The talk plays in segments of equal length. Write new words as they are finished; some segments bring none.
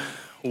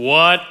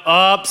What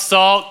up,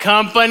 Salt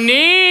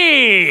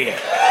Company?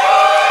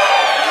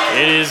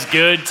 It is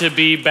good to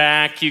be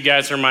back. You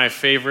guys are my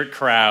favorite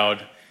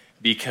crowd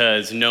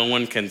because no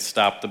one can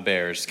stop the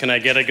Bears. Can I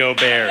get a go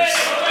Bears?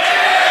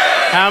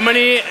 How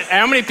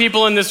many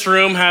people in this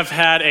room have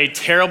had a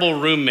terrible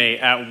roommate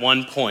at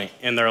one point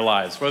in their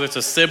lives? Whether it's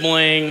a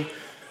sibling,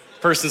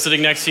 person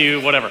sitting next to you,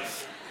 whatever.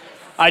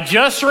 I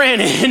just ran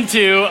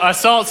into a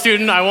Salt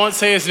student, I won't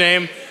say his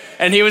name,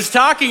 and he was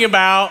talking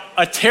about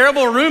a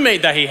terrible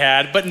roommate that he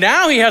had, but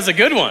now he has a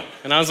good one.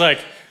 And I was like,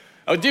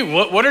 oh, dude,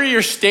 what are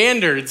your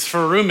standards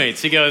for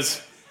roommates? He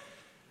goes,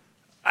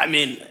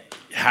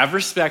 have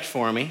respect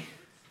for me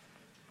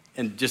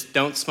and just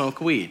don't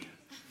smoke weed.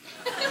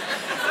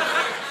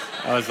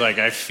 I was like,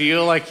 I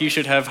feel like you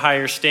should have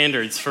higher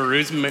standards for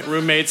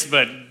roommates,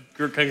 but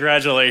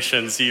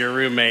congratulations, your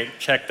roommate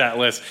checked that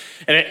list.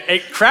 And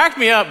it cracked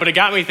me up, but it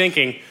got me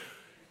thinking,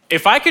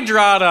 if I could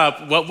draw it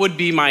up, what would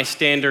be my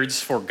standards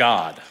for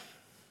God?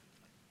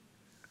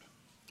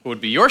 What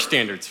would be your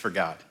standards for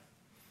God?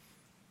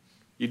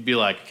 You'd be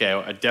like, okay,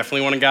 I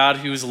definitely want a God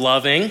who's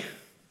loving,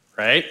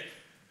 right?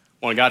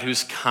 I want a God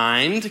who's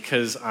kind,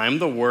 because I'm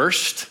the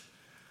worst.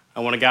 I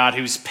want a God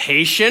who's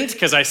patient,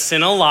 because I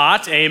sin a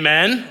lot,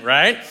 amen,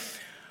 right?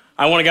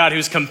 I want a God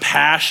who's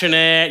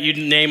compassionate. You'd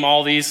name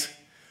all these.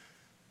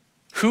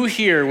 Who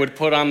here would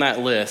put on that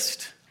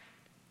list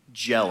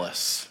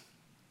jealous?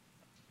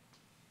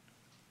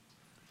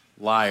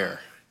 Liar.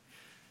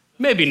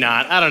 Maybe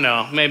not. I don't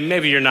know.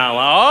 Maybe you're not.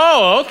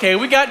 Oh, okay.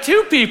 We got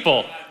two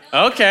people.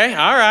 Okay.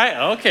 All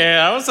right. Okay.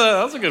 That was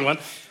a good one.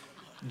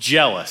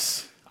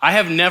 Jealous. I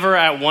have never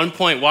at one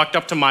point walked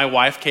up to my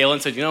wife, Kayla,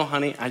 and said, you know,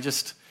 honey, I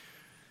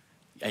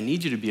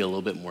need you to be a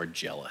little bit more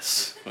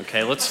jealous.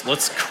 Okay.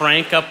 Let's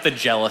crank up the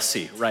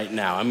jealousy right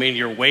now. I mean,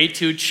 you're way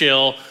too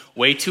chill,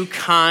 way too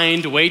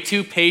kind, way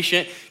too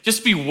patient.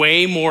 Just be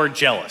way more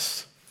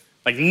jealous.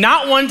 Like,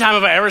 not one time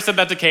have I ever said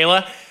that to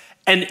Kayla.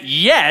 And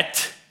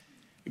yet,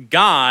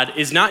 God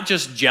is not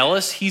just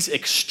jealous, he's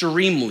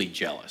extremely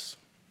jealous.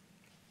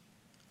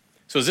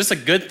 So is this a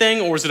good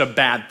thing or is it a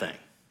bad thing?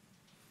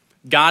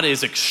 God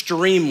is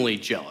extremely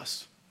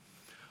jealous.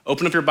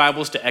 Open up your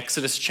Bibles to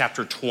Exodus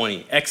chapter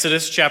 20.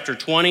 Exodus chapter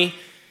 20.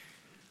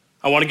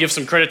 I want to give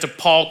some credit to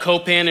Paul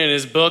Copan in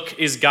his book,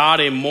 Is God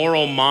a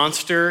Moral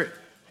Monster?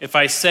 If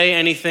I say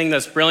anything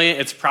that's brilliant,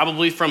 it's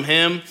probably from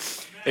him.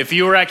 If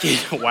you were at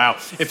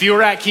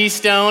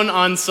Keystone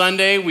on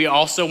Sunday, we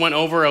also went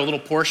over a little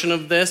portion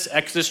of this,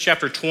 Exodus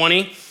chapter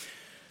 20.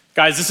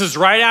 Guys, this is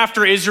right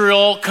after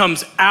Israel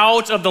comes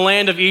out of the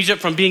land of Egypt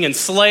from being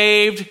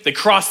enslaved. They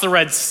cross the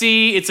Red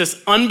Sea. It's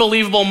this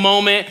unbelievable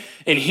moment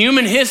in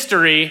human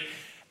history.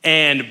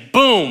 And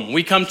boom,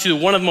 we come to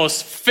one of the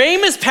most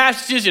famous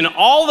passages in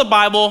all the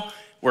Bible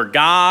where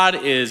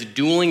God is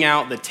dueling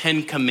out the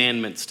 10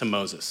 commandments to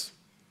Moses.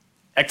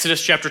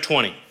 Exodus chapter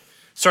 20,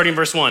 starting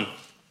verse 1.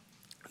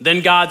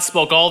 Then God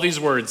spoke all these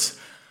words.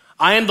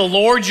 I am the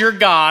Lord your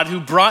God who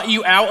brought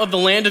you out of the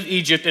land of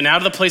Egypt and out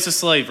of the place of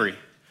slavery.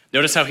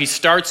 Notice how he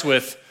starts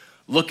with,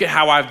 look at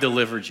how I've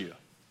delivered you.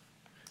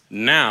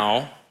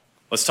 Now,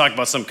 let's talk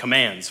about some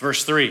commands.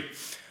 Verse 3,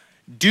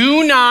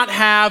 do not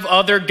have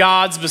other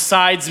gods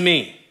besides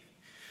me.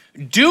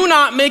 Do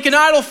not make an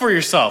idol for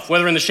yourself,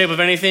 whether in the shape of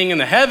anything in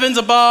the heavens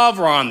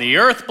above or on the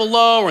earth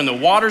below or in the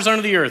waters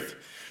under the earth.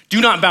 Do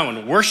not bow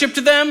and worship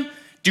to them.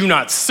 Do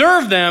not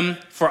serve them,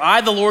 for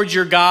I, the Lord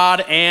your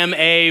God, am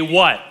a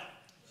what?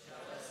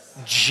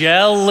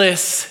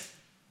 Jealous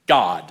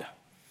God.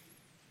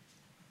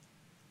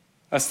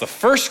 That's the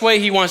first way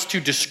he wants to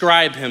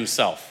describe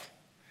himself.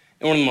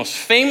 In one of the most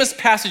famous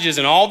passages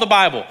in all the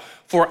Bible,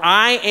 for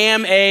I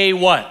am a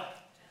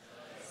what?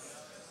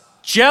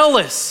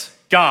 Jealous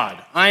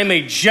God. I am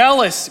a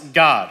jealous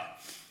God,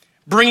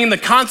 bringing the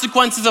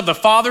consequences of the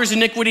father's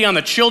iniquity on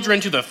the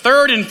children to the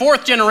third and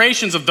fourth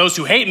generations of those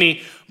who hate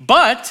me,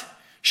 but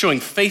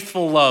showing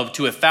faithful love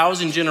to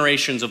 1,000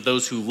 generations of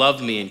those who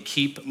love me and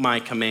keep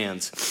my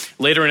commands.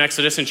 Later in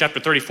Exodus, in chapter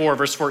 34,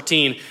 verse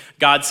 14,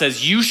 God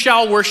says, you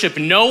shall worship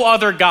no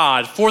other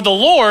God, for the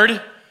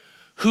Lord,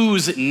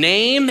 whose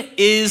name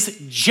is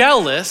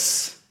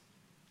jealous,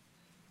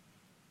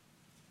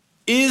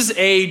 is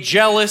a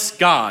jealous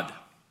God.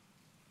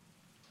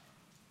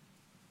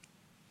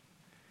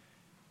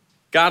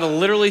 God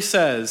literally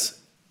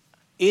says,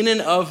 in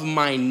and of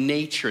my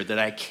nature that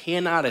I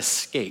cannot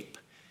escape,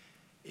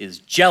 is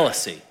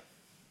jealousy.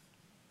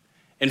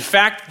 In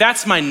fact,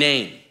 that's my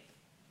name.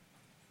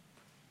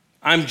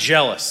 I'm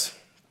jealous.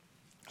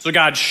 So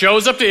God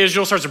shows up to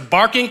Israel, starts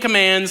barking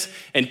commands,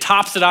 and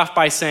tops it off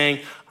by saying,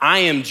 I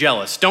am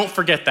jealous. Don't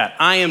forget that.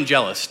 I am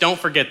jealous. Don't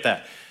forget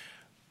that.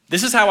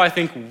 This is how I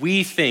think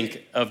we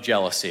think of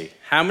jealousy.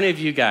 How many of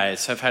you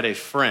guys have had a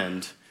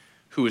friend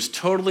who is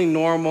totally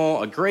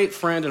normal, a great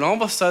friend, and all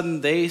of a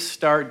sudden they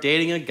start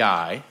dating a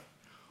guy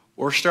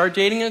or start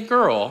dating a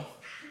girl,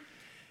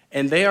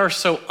 and they are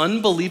so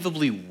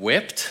unbelievably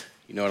whipped,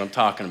 you know what I'm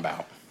talking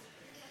about.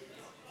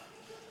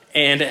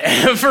 And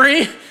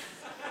they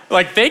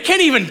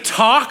can't even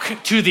talk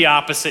to the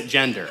opposite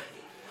gender.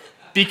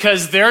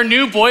 because their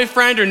new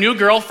boyfriend or new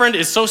girlfriend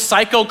is so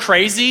psycho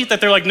crazy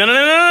that they're like, no, no,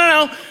 no, no,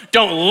 no, no.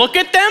 Don't look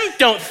at them.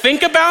 Don't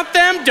think about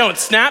them. Don't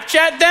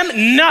Snapchat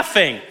them.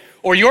 Nothing.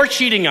 Or you're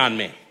cheating on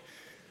me.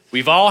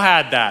 We've all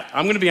had that.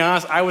 I'm going to be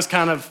honest. I was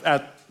kind of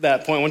at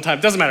that point one time.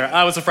 Doesn't matter.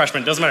 I was a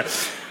freshman. Doesn't matter.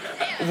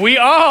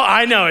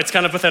 I know, it's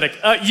kind of pathetic.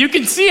 You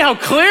can see how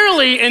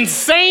clearly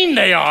insane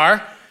they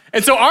are.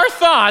 And so our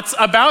thoughts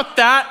about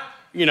that,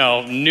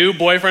 new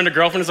boyfriend or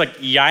girlfriend is like,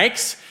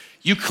 yikes.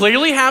 You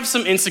clearly have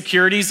some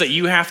insecurities that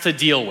you have to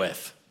deal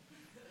with.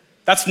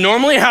 That's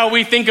normally how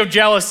we think of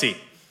jealousy.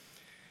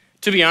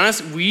 To be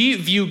honest, we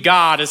view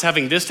God as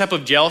having this type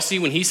of jealousy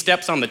when he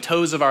steps on the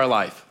toes of our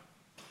life.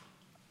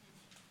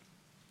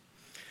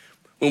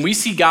 When we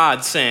see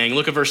God saying,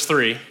 look at verse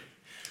 3,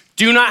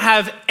 do not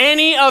have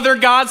any other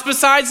gods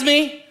besides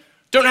me.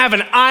 Don't have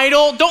an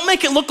idol. Don't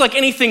make it look like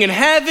anything in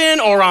heaven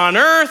or on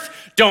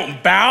earth.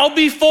 Don't bow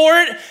before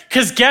it.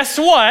 Because guess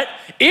what?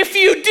 If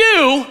you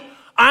do,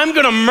 I'm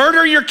going to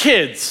murder your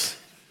kids.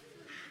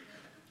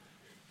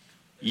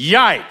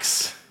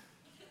 Yikes.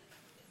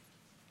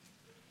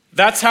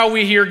 That's how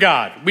we hear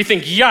God. We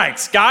think,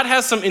 yikes, God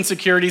has some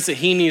insecurities that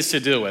he needs to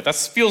deal with. That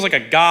feels like a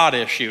God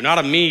issue, not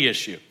a me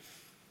issue.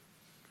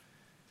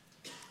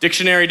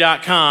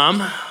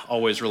 Dictionary.com,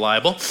 always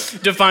reliable,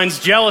 defines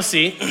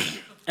jealousy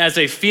as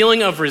a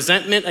feeling of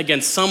resentment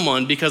against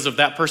someone because of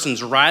that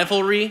person's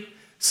rivalry,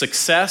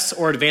 success,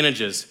 or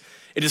advantages.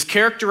 It is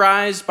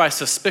characterized by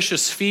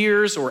suspicious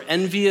fears or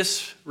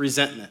envious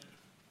resentment.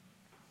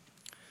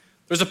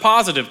 There's a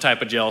positive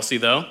type of jealousy,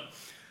 though.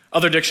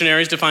 Other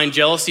dictionaries define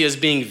jealousy as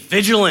being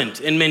vigilant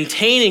in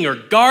maintaining or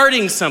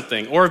guarding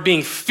something, or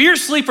being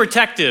fiercely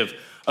protective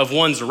of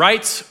one's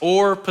rights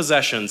or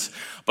possessions.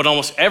 But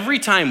almost every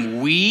time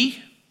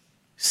we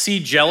see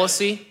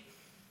jealousy,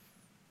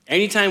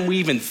 anytime we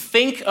even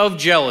think of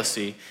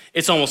jealousy,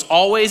 it's almost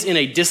always in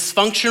a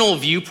dysfunctional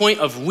viewpoint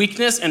of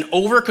weakness and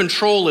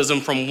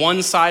over-controlism from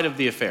one side of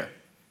the affair.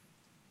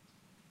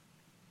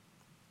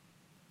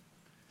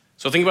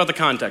 So think about the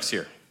context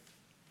here.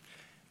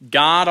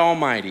 God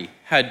Almighty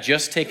had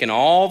just taken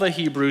all the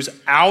Hebrews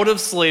out of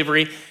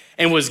slavery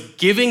and was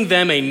giving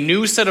them a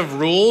new set of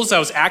rules that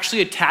was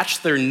actually attached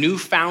to their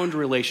newfound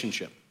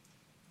relationship.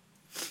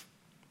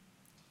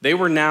 They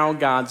were now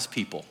God's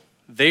people.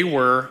 They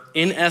were,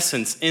 in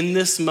essence, in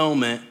this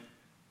moment,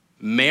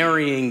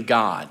 marrying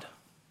God.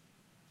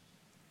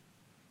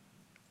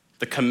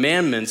 The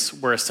commandments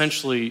were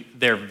essentially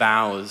their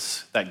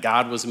vows that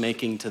God was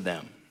making to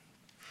them.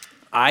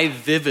 I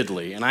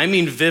vividly, and I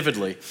mean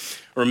vividly,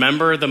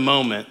 remember the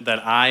moment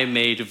that I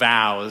made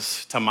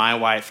vows to my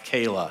wife,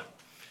 Kayla.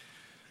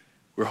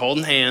 We're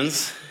holding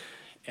hands,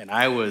 and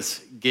I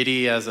was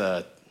giddy as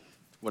a,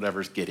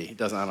 whatever's giddy.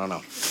 I don't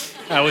know.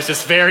 I was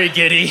just very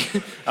giddy.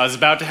 I was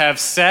about to have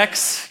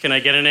sex. Can I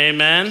get an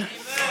amen?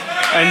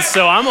 And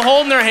so I'm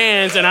holding their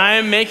hands, and I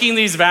am making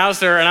these vows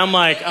to her, and I'm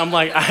like,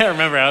 I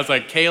remember, I was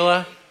like,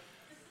 Kayla,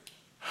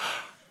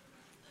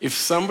 if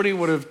somebody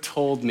would have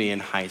told me in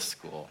high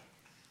school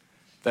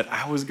that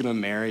I was gonna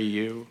marry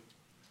you,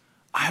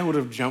 I would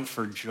have jumped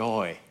for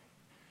joy.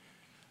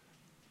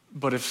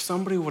 But if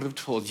somebody would have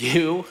told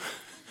you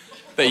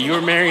that you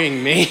were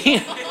marrying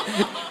me,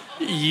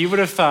 you would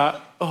have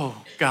thought,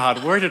 oh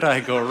God, where did I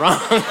go wrong?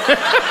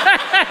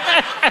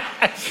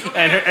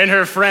 and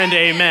her friend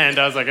amen.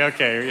 I was like,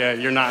 okay, yeah,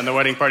 you're not in the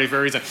wedding party for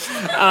a reason.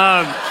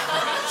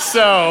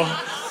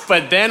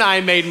 But then I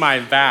made my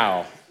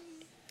vow.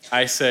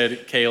 I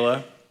said,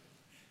 Kayla,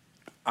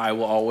 I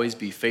will always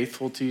be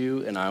faithful to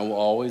you, and I will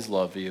always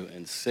love you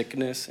in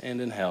sickness and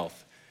in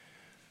health,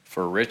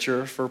 for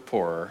richer, for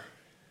poorer,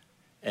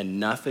 and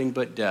nothing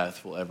but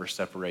death will ever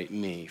separate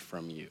me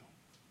from you.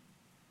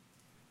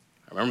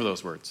 I remember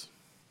those words.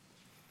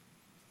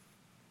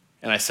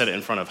 And I said it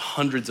in front of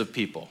hundreds of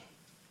people,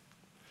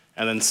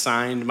 and then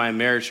signed my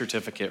marriage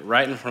certificate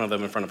right in front of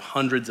them, in front of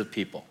hundreds of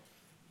people.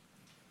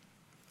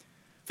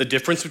 The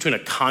difference between a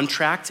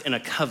contract and a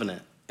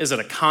covenant is that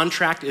a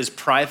contract is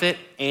private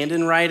and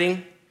in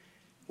writing,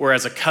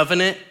 whereas a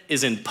covenant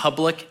is in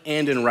public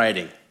and in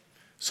writing.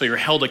 So you're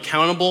held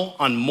accountable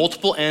on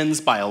multiple ends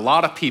by a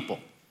lot of people.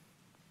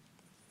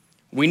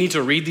 We need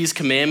to read these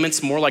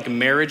commandments more like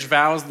marriage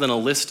vows than a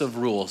list of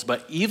rules.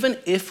 But even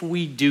if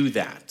we do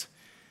that,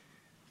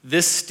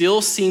 this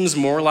still seems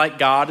more like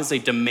God is a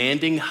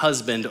demanding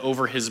husband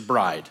over his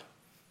bride.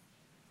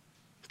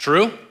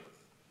 True?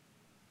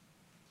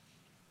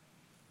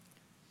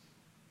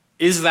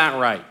 Is that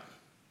right?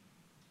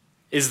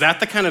 Is that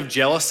the kind of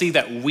jealousy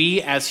that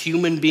we as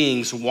human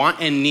beings want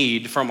and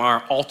need from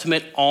our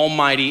ultimate,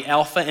 almighty,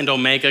 Alpha and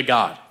Omega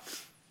God?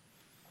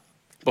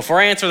 Before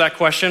I answer that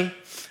question,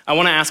 I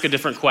want to ask a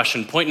different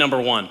question. Point number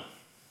one,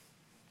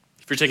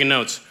 if you're taking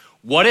notes,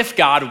 what if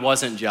God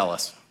wasn't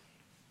jealous?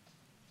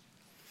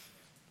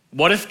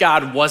 What if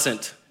God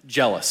wasn't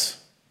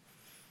jealous?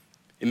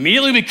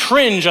 Immediately we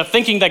cringe at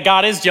thinking that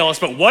God is jealous,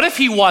 but what if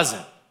he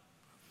wasn't?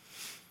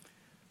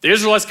 The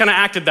Israelites kind of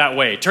acted that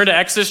way. Turn to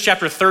Exodus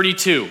chapter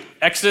 32.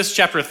 Exodus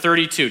chapter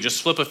 32.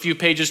 Just flip a few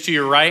pages to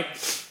your right.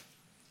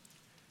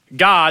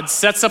 God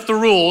sets up the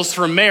rules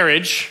for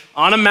marriage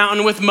on a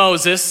mountain with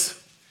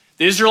Moses.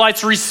 The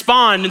Israelites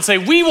respond and say,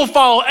 we will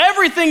follow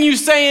everything you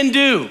say and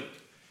do.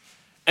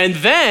 And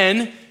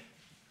then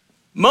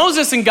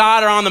Moses and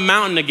God are on the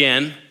mountain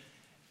again,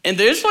 and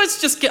the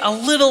Israelites just get a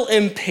little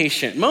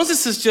impatient. God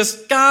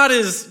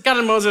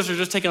and Moses are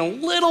just taking a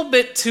little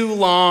bit too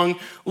long.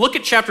 Look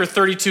at chapter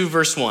 32,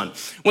 verse 1.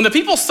 When the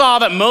people saw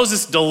that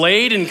Moses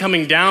delayed in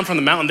coming down from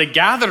the mountain, they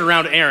gathered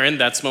around Aaron,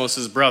 that's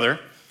Moses' brother,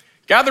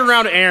 gathered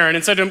around Aaron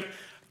and said to him,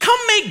 come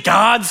make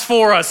gods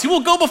for us who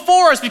will go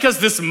before us, because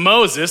this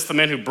Moses, the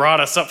man who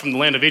brought us up from the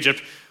land of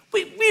Egypt,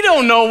 we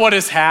don't know what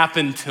has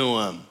happened to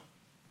him.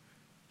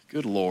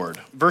 Good Lord.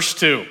 Verse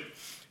 2,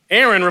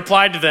 Aaron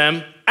replied to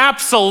them,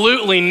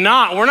 absolutely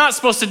not. We're not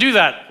supposed to do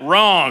that.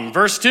 Wrong.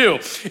 Verse 2,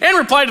 Aaron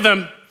replied to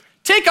them,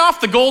 take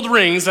off the gold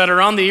rings that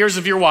are on the ears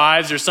of your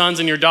wives, your sons,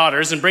 and your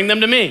daughters, and bring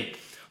them to me.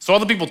 So all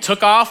the people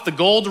took off the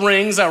gold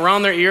rings that were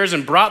on their ears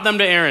and brought them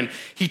to Aaron.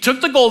 He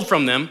took the gold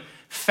from them,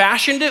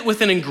 fashioned it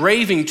with an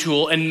engraving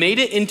tool, and made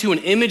it into an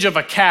image of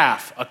a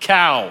calf, a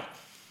cow.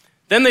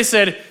 Then they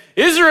said,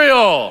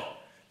 Israel,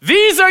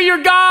 these are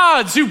your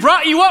gods who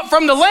brought you up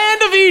from the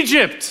land of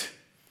Egypt.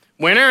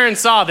 When Aaron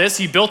saw this,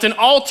 he built an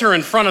altar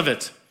in front of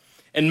it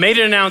and made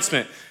an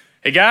announcement.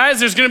 Hey guys,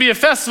 there's going to be a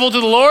festival to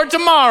the Lord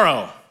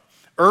tomorrow.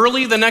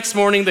 Early the next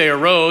morning, they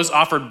arose,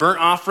 offered burnt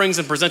offerings,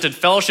 and presented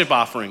fellowship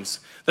offerings.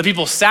 The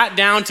people sat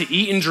down to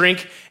eat and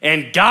drink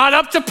and got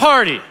up to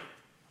party.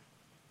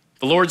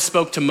 The Lord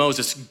spoke to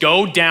Moses,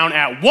 go down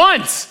at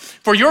once,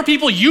 for your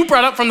people you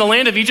brought up from the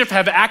land of Egypt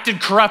have acted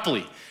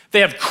corruptly. They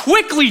have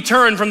quickly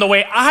turned from the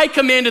way I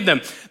commanded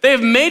them. They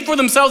have made for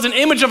themselves an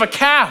image of a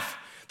calf.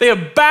 They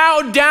have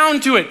bowed down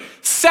to it,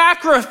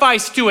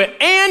 sacrificed to it,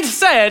 and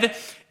said,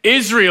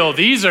 Israel,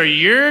 these are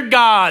your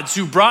gods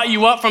who brought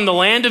you up from the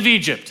land of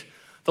Egypt.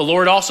 The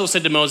Lord also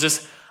said to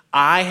Moses,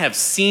 I have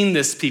seen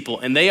this people,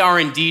 and they are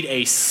indeed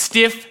a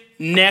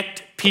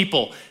stiff-necked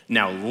people.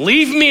 Now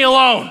leave me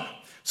alone,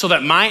 so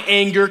that my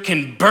anger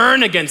can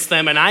burn against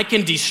them and I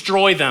can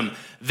destroy them.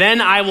 Then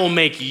I will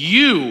make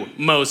you,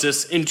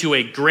 Moses, into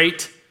a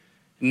great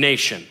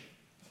nation.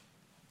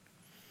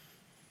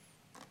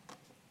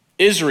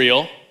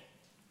 Israel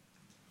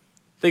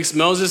thinks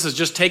Moses has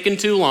just taken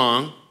too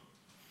long,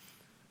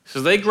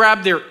 so they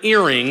grab their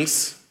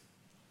earrings,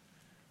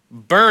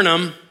 burn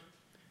them,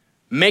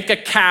 make a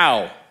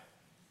cow,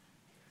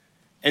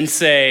 and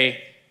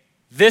say,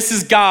 this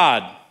is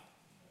God.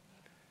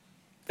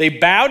 They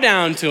bow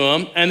down to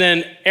him, and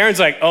then Aaron's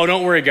like, oh,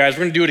 don't worry, guys,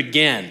 we're going to do it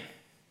again.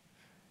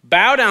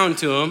 Bow down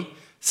to him,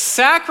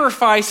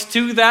 sacrifice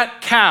to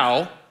that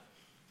cow,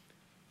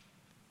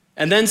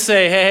 and then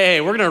say,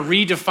 hey, we're going to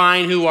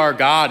redefine who our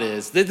God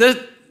is.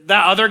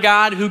 That other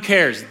God, who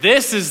cares?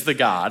 This is the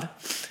God.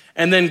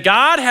 And then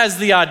God has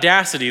the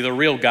audacity, the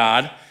real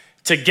God,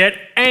 to get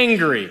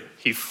angry.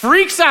 He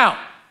freaks out.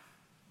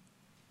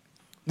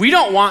 We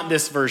don't want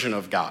this version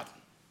of God,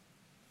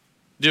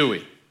 do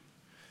we?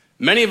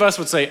 Many of us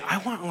would say, I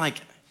want like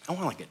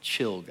a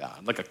chill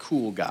God, like a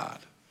cool God.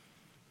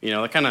 You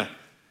know, that kind of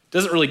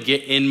doesn't really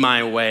get in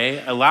my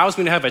way, allows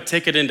me to have a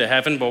ticket into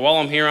heaven, but while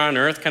I'm here on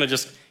earth, kind of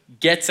just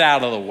gets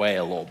out of the way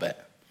a little bit.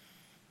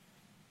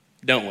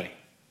 Don't we?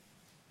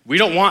 We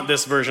don't want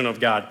this version of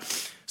God.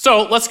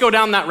 So let's go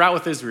down that route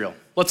with Israel.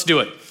 Let's do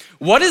it.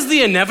 What is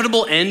the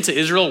inevitable end to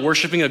Israel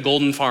worshiping a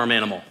golden farm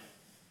animal?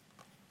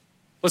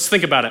 Let's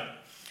think about it.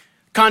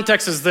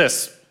 Context is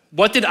this.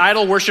 What did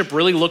idol worship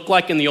really look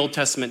like in the Old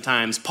Testament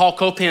times? Paul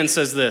Copan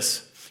says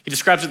this. He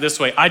describes it this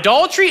way.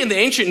 Idolatry in the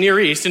ancient Near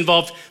East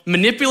involved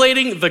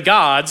manipulating the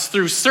gods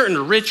through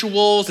certain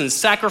rituals and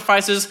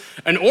sacrifices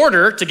in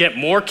order to get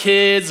more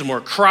kids,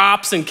 more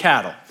crops, and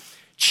cattle.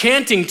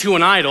 Chanting to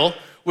an idol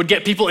would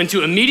get people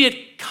into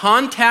immediate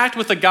contact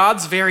with the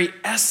god's very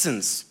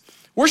essence.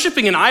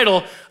 Worshiping an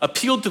idol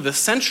appealed to the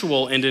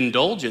sensual and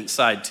indulgent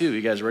side too.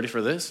 You guys ready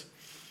for this?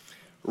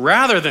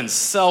 Rather than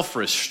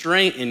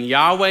self-restraint in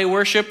Yahweh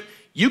worship,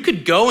 you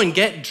could go and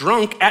get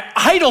drunk at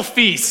idol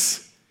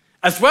feasts,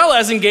 as well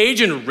as engage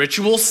in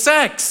ritual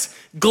sex,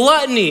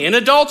 gluttony, and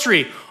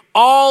adultery,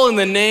 all in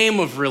the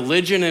name of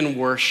religion and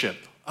worship.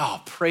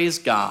 Oh, praise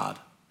God.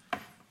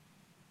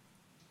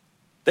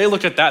 They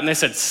looked at that and they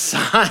said,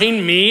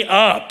 sign me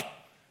up.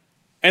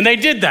 And they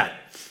did that.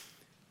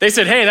 They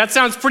said, hey, that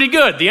sounds pretty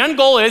good. The end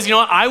goal is,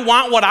 I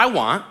want what I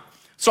want,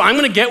 so I'm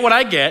going to get what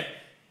I get.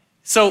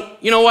 So,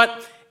 you know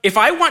what? If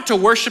I want to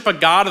worship a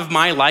God of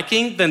my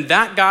liking, then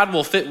that God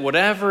will fit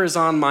whatever is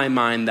on my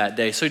mind that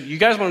day. So you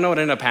guys want to know what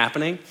ended up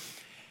happening?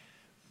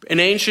 In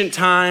ancient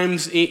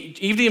times,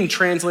 even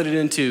translated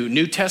into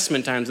New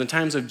Testament times, in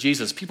times of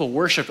Jesus, people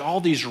worshiped all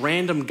these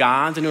random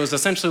gods, and it was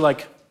essentially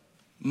like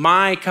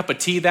my cup of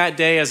tea that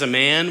day as a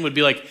man would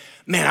be like,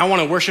 man, I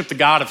want to worship the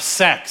God of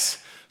sex.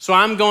 So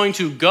I'm going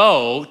to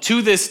go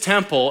to this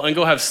temple and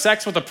go have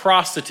sex with a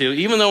prostitute,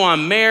 even though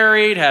I'm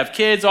married, have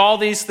kids, all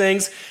these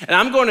things, and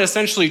I'm going to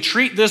essentially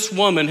treat this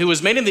woman who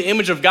was made in the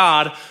image of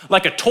God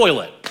like a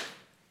toilet.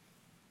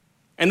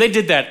 And they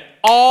did that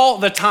all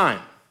the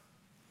time.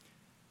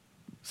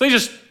 So they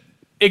just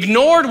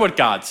ignored what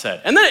God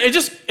said. And then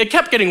it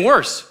kept getting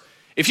worse.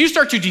 If you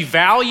start to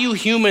devalue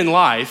human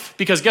life,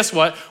 because guess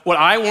what? What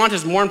I want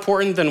is more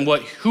important than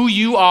who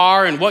you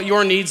are and what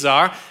your needs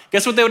are,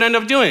 guess what they would end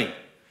up doing?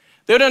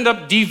 They would end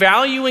up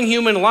devaluing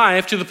human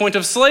life to the point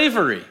of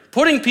slavery,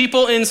 putting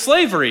people in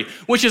slavery,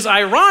 which is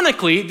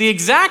ironically the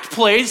exact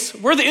place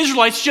where the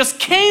Israelites just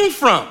came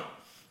from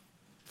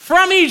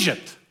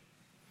Egypt.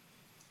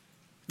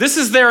 This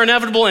is their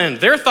inevitable end.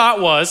 Their thought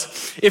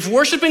was, if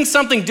worshiping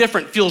something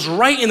different feels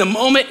right in the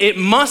moment, it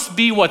must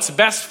be what's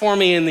best for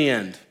me in the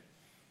end.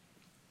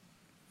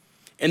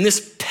 And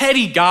this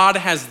petty God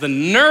has the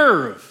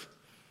nerve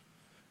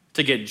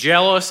to get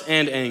jealous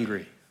and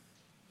angry.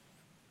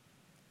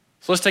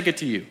 So let's take it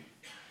to you.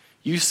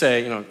 You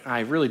say,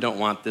 I really don't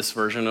want this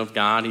version of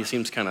God. He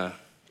seems kind of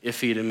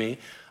iffy to me.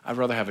 I'd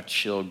rather have a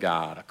chill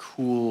God, a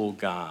cool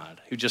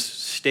God who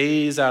just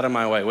stays out of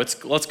my way.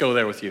 Let's go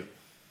there with you.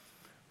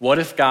 What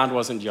if God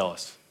wasn't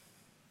jealous?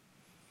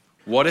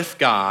 What if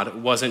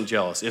God wasn't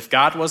jealous? If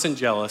God wasn't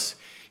jealous,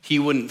 he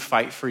wouldn't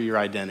fight for your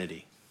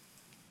identity.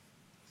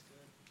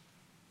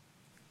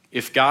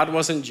 If God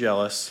wasn't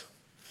jealous,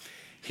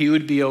 he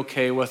would be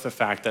okay with the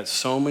fact that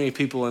so many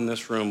people in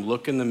this room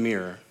look in the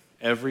mirror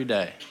every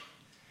day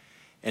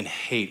and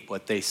hate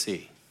what they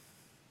see.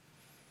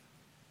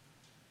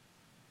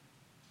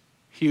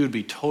 He would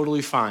be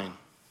totally fine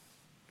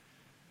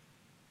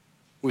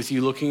with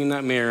you looking in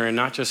that mirror and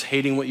not just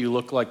hating what you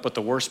look like, but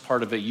the worst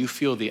part of it, you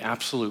feel the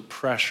absolute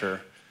pressure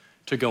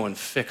to go and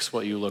fix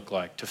what you look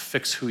like, to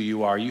fix who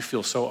you are. You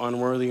feel so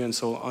unworthy and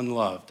so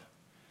unloved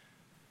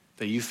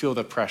that you feel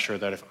the pressure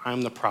that if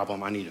I'm the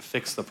problem, I need to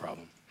fix the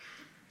problem.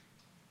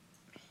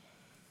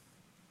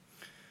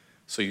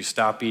 So you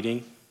stop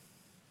eating.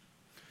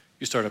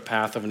 You start a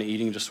path of an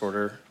eating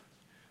disorder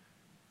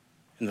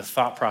and the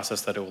thought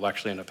process that it will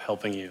actually end up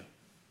helping you.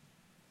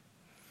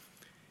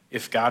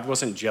 If God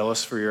wasn't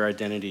jealous for your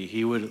identity,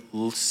 he would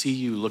see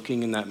you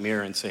looking in that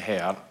mirror and say,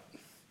 hey,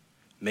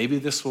 maybe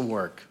this will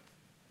work.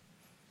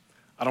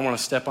 I don't want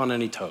to step on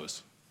any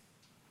toes.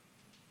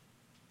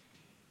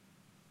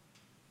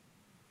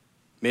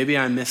 Maybe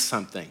I missed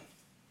something.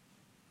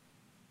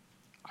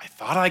 I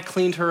thought I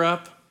cleaned her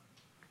up.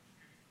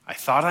 I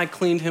thought I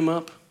cleaned him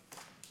up.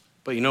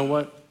 But you know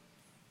what?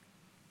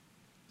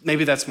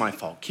 Maybe that's my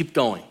fault. Keep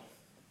going.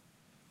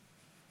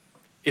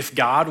 If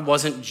God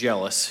wasn't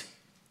jealous,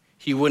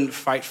 he wouldn't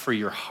fight for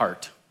your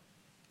heart.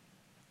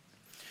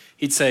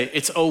 He'd say,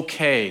 it's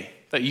okay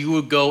that you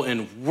would go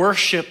and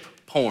worship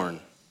porn.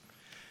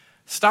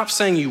 Stop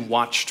saying you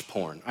watched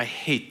porn. I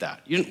hate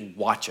that. You didn't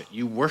watch it.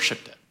 You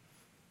worshiped it.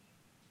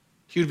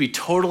 He would be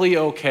totally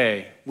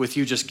okay with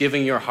you just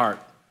giving your heart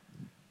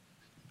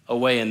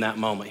away in that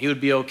moment. He would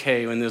be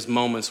okay in those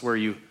moments where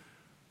you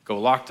go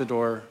lock the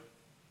door,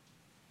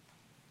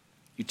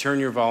 you turn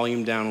your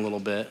volume down a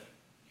little bit,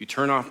 you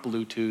turn off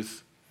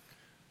Bluetooth,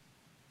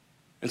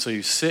 and so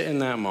you sit in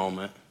that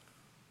moment,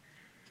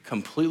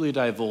 completely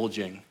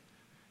divulging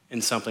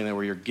in something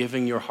where you're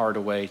giving your heart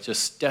away,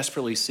 just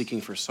desperately seeking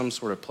for some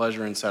sort of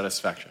pleasure and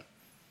satisfaction.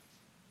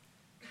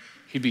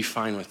 He'd be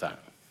fine with that.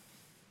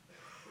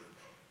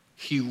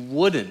 He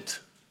wouldn't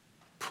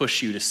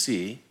push you to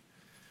see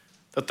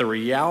that the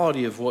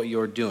reality of what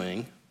you're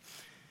doing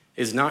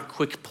is not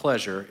quick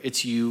pleasure,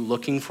 it's you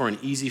looking for an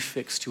easy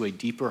fix to a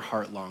deeper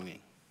heart longing.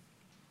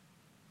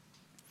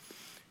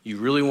 You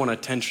really want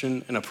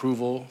attention and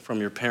approval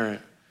from your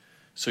parent,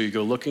 so you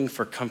go looking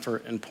for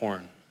comfort in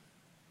porn.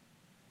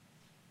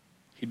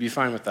 He'd be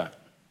fine with that.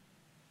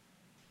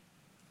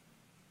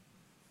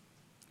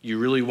 You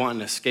really want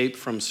an escape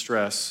from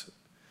stress,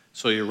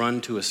 so you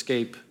run to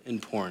escape in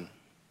porn.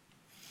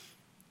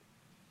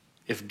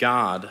 If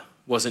God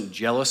wasn't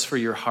jealous for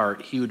your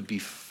heart, he would be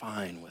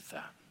fine with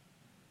that.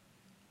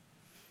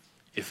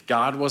 If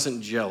God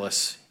wasn't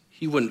jealous,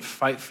 he wouldn't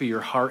fight for your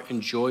heart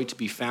and joy to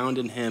be found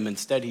in him.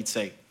 Instead, he'd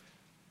say,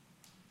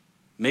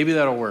 maybe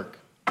that'll work.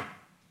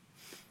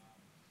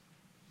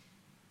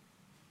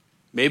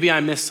 Maybe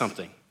I missed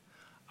something.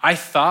 I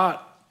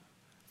thought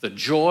the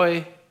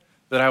joy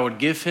that I would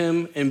give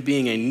him in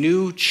being a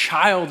new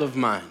child of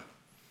mine,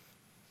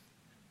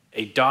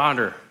 a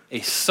daughter,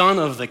 a son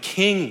of the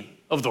King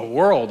of the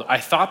world, I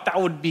thought that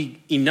would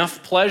be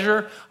enough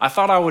pleasure. I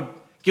thought I would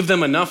give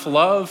them enough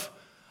love.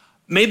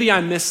 Maybe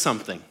I missed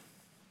something.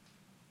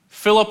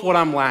 Fill up what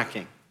I'm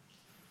lacking.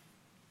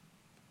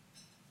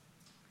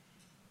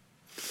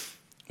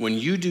 When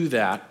you do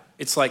that,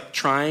 it's like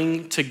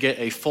trying to get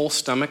a full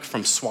stomach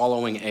from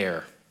swallowing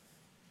air.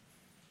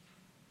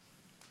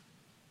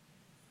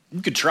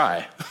 You could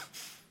try.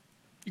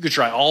 You could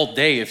try all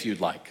day if you'd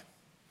like.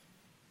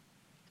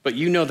 But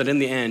you know that in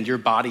the end, your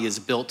body is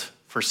built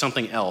for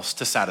something else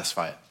to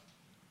satisfy it.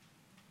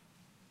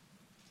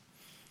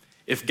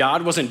 If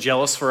God wasn't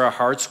jealous for our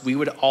hearts, we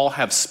would all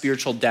have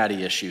spiritual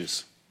daddy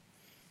issues.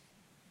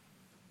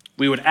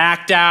 We would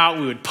act out,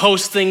 we would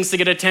post things to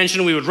get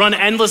attention, we would run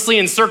endlessly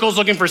in circles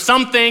looking for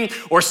something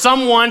or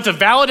someone to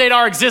validate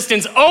our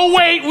existence. Oh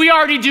wait, we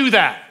already do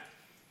that.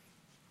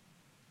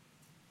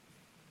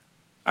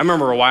 I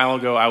remember a while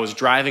ago, I was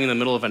driving in the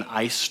middle of an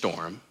ice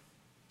storm.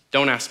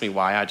 Don't ask me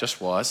why, I just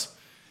was.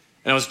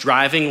 And I was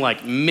driving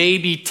like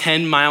maybe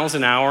 10 miles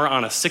an hour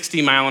on a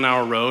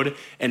 60-mile-an-hour road,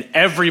 and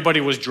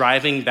everybody was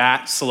driving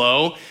that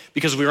slow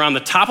because we were on the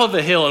top of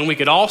a hill, and we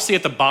could all see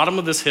at the bottom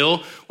of this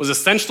hill was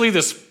essentially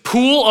this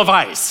pool of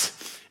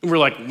ice. And we're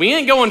like, we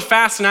ain't going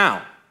fast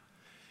now.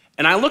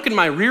 And I look in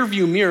my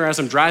rearview mirror as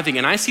I'm driving,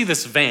 and I see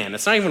this van.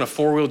 It's not even a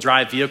four-wheel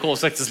drive vehicle.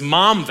 It's like this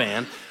mom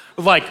van,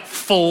 like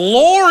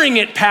flooring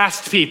it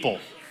past people,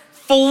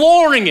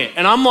 flooring it.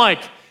 And I'm like,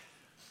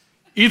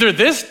 either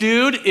this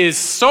dude is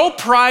so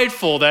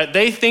prideful that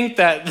they think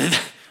that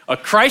a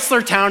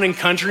Chrysler Town and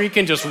Country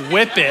can just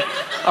whip it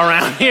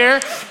around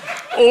here,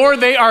 or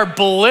they are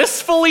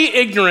blissfully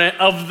ignorant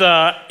of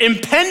the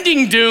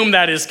impending doom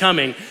that is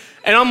coming.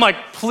 And I'm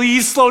like,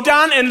 please slow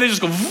down. And they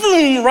just go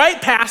boom, right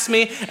past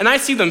me. And I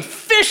see them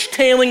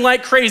fishtailing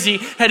like crazy,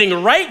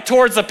 heading right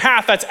towards the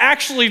path that's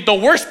actually the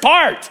worst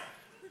part.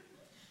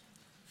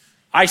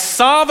 I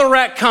saw the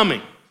wreck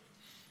coming.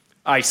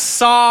 I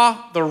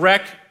saw the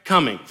wreck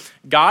coming.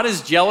 God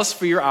is jealous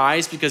for your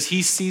eyes because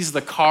he sees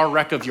the car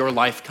wreck of your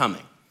life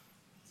coming.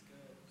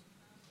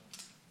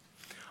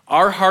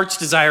 Our hearts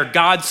desire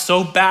God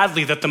so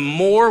badly that the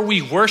more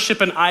we worship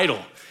an idol,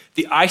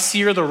 the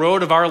icier the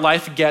road of our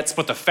life gets,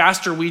 but the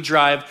faster we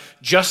drive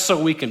just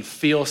so we can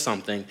feel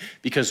something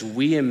because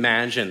we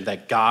imagine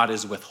that God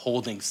is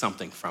withholding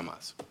something from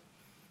us.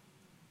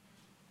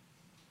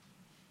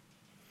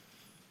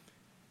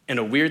 And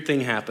a weird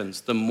thing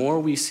happens. The more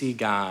we see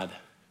God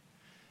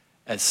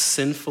as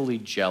sinfully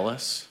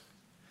jealous,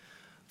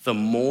 the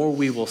more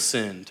we will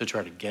sin to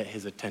try to get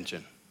his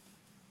attention.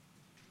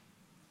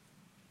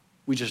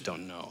 We just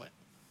don't know it.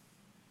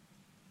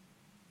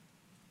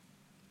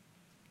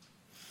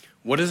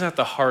 What is at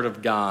the heart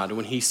of God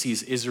when he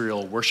sees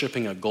Israel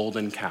worshiping a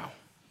golden cow?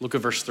 Look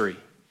at verse 3.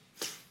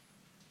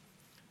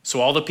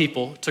 So all the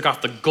people took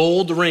off the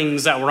gold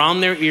rings that were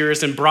on their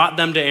ears and brought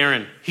them to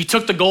Aaron. He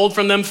took the gold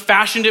from them,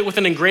 fashioned it with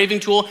an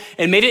engraving tool,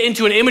 and made it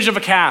into an image of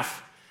a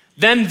calf.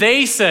 Then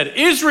they said,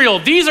 Israel,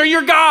 these are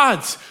your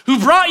gods who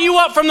brought you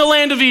up from the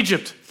land of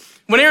Egypt.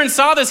 When Aaron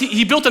saw this,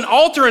 he built an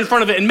altar in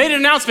front of it and made an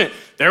announcement.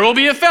 There will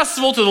be a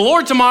festival to the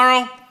Lord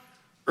tomorrow.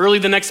 Early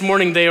the next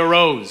morning, they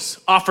arose,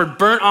 offered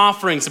burnt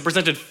offerings, and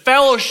presented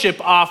fellowship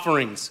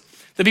offerings.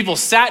 The people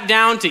sat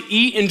down to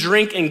eat and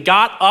drink and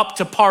got up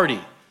to party.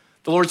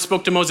 The Lord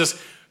spoke to Moses,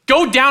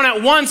 go down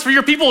at once, for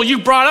your people you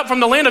brought up from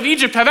the land of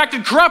Egypt have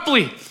acted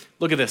corruptly.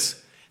 Look at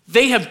this.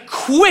 They have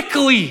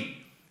quickly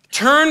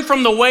turned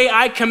from the way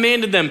I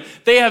commanded them.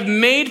 They have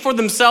made for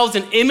themselves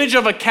an image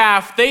of a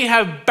calf. They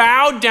have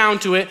bowed down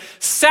to it,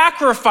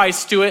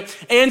 sacrificed to it,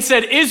 and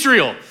said,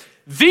 Israel,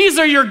 these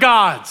are your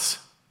gods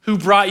who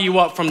brought you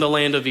up from the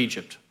land of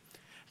Egypt.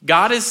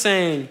 God is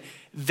saying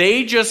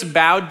they just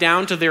bowed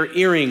down to their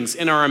earrings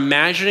and are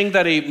imagining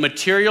that a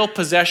material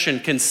possession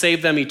can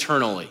save them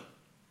eternally.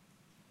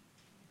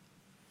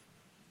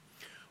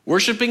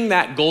 Worshiping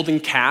that golden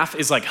calf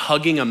is like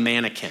hugging a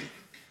mannequin.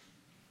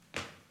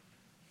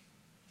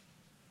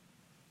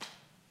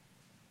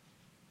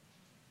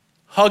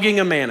 Hugging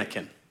a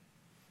mannequin.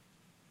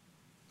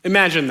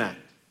 Imagine that.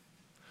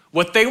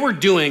 What they were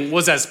doing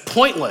was as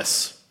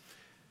pointless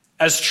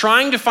as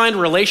trying to find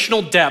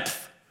relational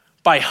depth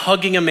by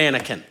hugging a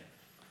mannequin.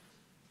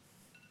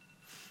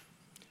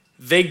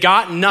 They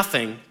got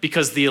nothing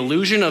because the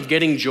illusion of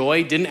getting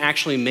joy didn't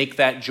actually make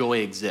that joy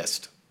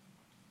exist.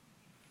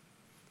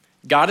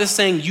 God is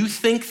saying, you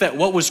think that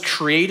what was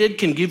created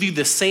can give you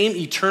the same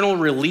eternal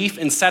relief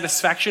and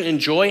satisfaction and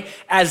joy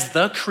as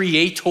the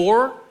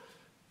Creator?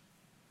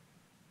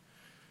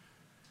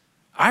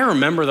 I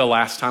remember the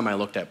last time I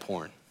looked at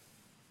porn.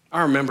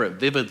 I remember it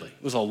vividly.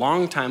 It was a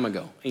long time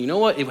ago. And you know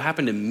what? It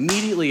happened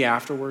immediately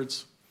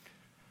afterwards.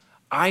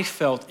 I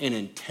felt an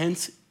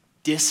intense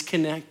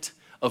disconnect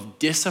of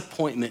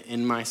disappointment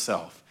in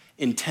myself,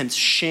 intense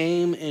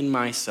shame in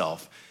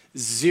myself,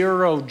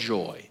 zero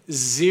joy,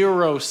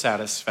 zero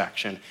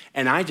satisfaction,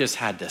 and I just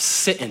had to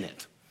sit in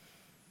it.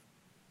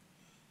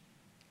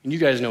 And you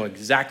guys know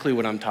exactly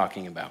what I'm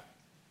talking about.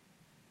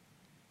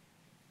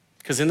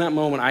 Because in that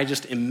moment, I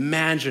just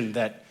imagined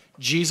that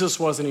Jesus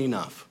wasn't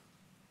enough.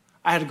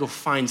 I had to go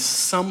find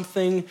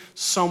something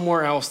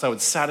somewhere else that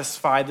would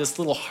satisfy this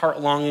little heart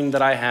longing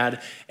that I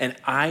had, and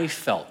I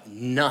felt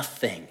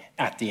nothing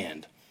at the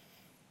end.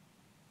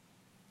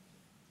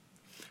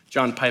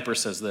 John Piper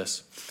says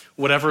this,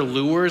 whatever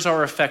lures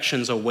our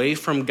affections away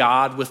from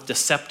God with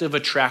deceptive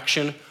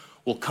attraction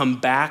will come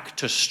back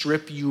to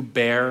strip you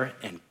bare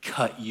and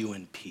cut you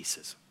in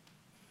pieces.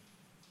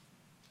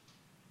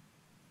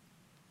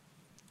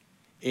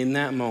 In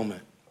that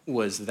moment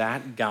was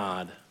that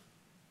God,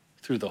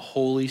 through the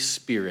Holy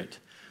Spirit,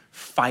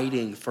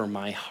 fighting for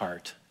my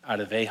heart out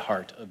of a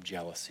heart of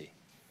jealousy.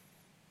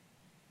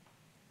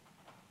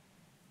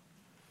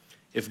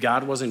 If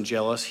God wasn't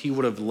jealous, he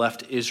would have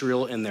left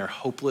Israel in their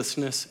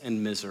hopelessness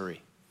and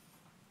misery.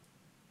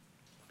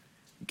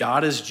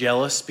 God is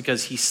jealous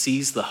because he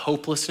sees the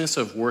hopelessness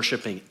of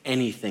worshiping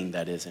anything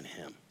that isn't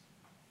him.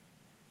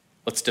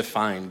 Let's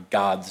define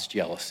God's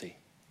jealousy.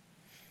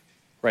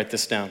 Write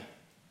this down.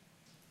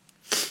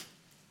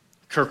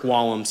 Kirk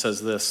Whalum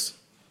says this,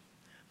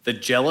 The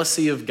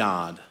jealousy of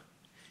God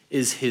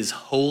is his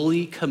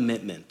holy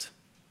commitment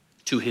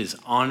to his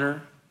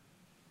honor,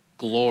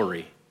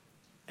 glory,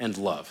 and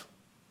love.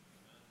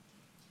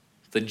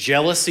 The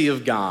jealousy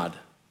of God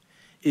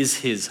is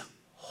his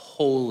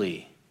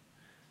holy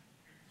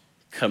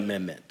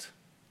commitment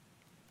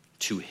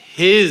to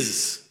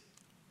his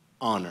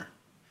honor,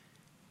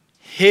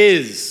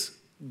 his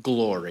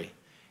glory,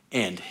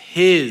 and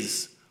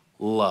his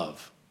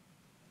love.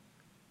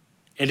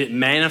 And it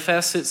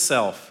manifests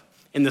itself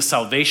in the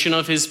salvation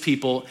of his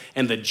people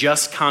and the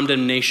just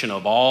condemnation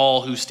of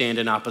all who stand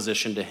in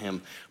opposition to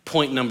him.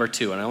 Point number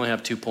 2, and I only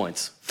have 2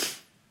 points.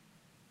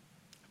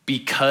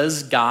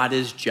 Because God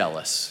is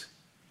jealous,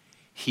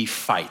 he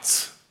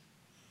fights.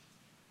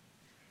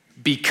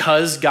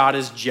 Because God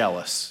is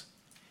jealous,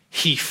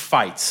 he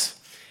fights.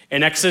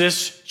 In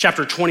Exodus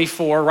chapter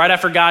 24, right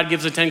after God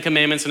gives the 10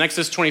 commandments, in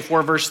Exodus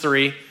 24, verse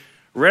 3,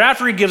 right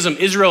after he gives them,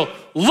 Israel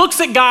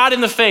looks at God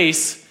in the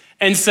face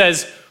and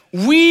says,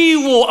 we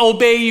will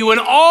obey you in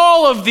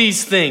all of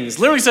these things.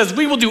 Literally says,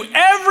 we will do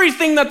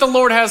everything that the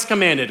Lord has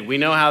commanded. We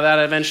know how that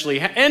eventually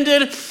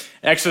ended.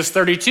 Exodus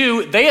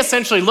 32, they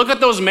essentially look at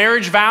those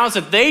marriage vows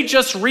that they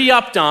just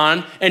re-upped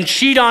on and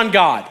cheat on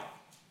God.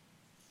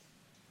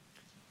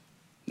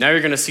 Now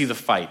you're going to see the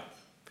fight.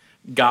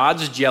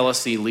 God's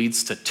jealousy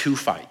leads to 2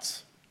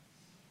 fights.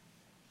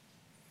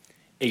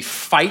 A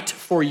fight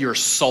for your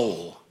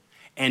soul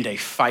and a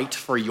fight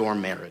for your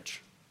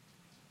marriage.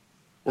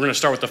 We're going to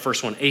start with the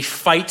first one, a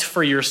fight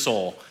for your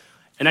soul.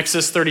 In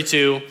Exodus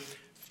 32,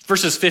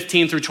 verses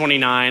 15 through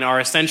 29 are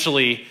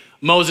essentially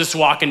Moses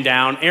walking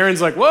down.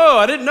 Aaron's like, whoa,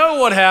 I didn't know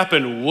what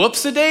happened.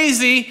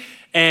 Whoops-a-daisy.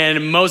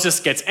 And Moses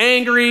gets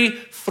angry,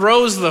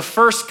 throws the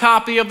first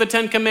copy of the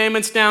 10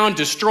 Commandments down,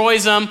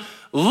 destroys them,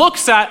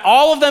 looks at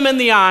all of them in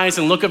the eyes,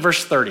 and look at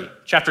verse 30.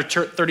 Chapter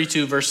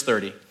 32, verse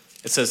 30.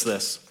 It says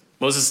this.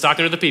 Moses is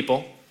talking to the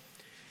people.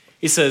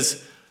 He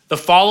says, the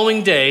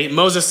following day,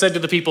 Moses said to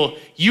the people,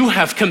 you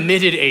have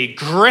committed a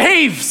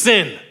grave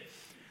sin.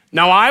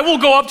 Now I will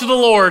go up to the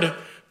Lord.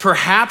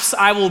 Perhaps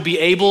I will be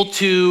able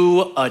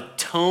to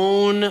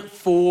atone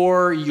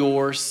for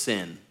your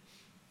sin.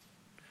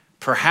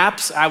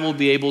 Perhaps I will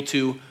be able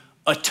to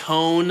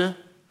atone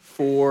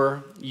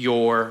for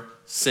your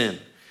sin.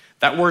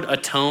 That word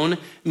atone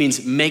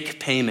means make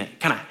payment,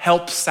 kind of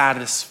help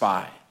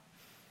satisfy.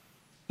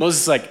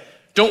 Moses is like,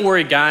 don't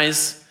worry,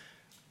 guys.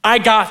 I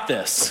got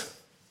this.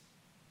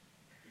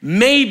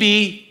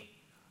 Maybe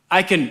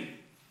I can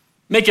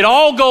make it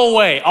all go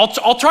away.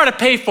 I'll try to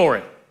pay for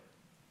it.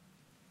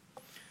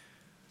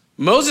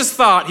 Moses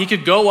thought he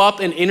could go up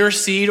and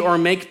intercede or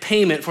make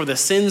payment for the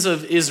sins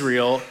of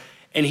Israel,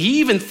 and he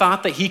even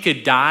thought that he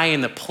could die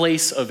in the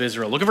place of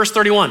Israel. Look at verse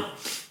 31.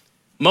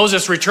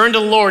 Moses returned to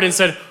the Lord and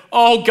said,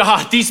 oh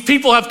God, these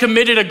people have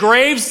committed a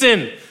grave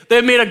sin.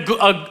 They've made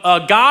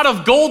a god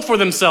of gold for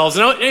themselves.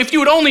 And if you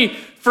would only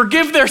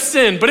forgive their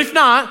sin, but if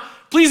not,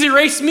 please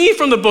erase me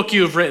from the book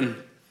you have written.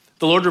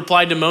 The Lord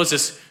replied to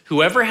Moses,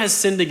 whoever has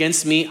sinned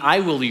against me,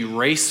 I will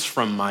erase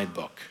from my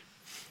book.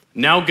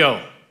 Now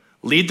go,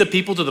 lead the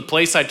people to the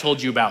place I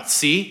told you about.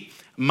 See,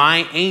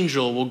 my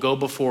angel will go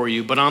before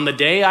you, but on the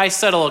day I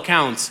settle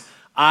accounts,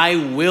 I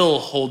will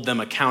hold them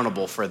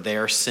accountable for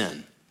their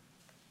sin.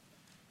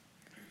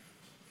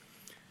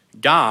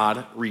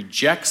 God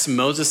rejects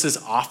Moses'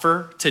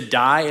 offer to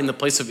die in the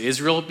place of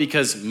Israel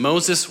because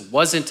Moses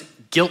wasn't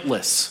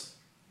guiltless.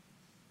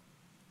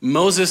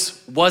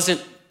 Moses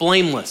wasn't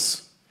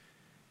blameless.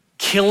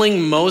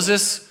 Killing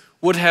Moses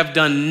would have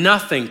done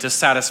nothing to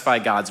satisfy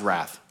God's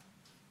wrath.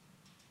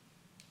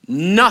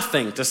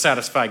 Nothing to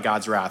satisfy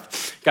God's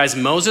wrath. Guys,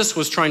 Moses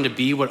was trying to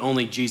be what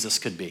only Jesus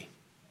could be.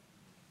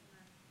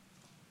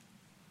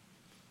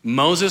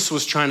 Moses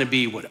was trying to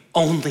be what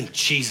only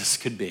Jesus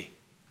could be.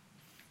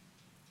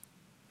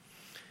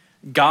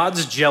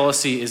 God's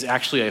jealousy is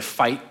actually a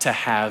fight to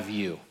have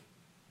you.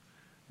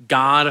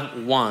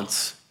 God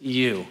wants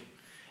you.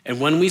 And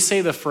when we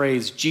say the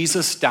phrase,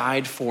 Jesus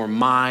died for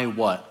my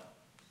what?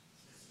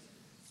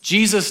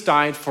 Jesus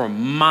died for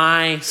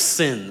my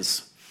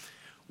sins.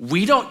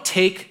 We don't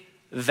take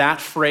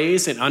that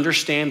phrase and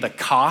understand the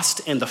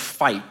cost and the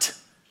fight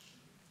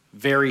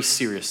very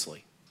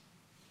seriously.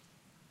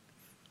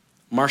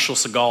 Marshall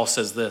Segal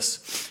says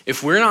this,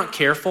 if we're not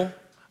careful,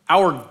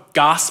 our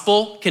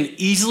gospel can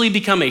easily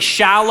become a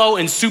shallow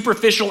and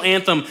superficial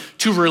anthem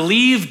to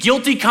relieve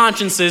guilty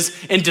consciences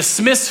and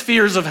dismiss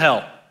fears of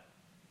hell.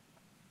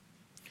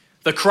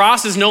 The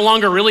cross is no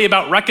longer really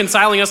about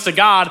reconciling us to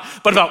God,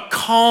 but about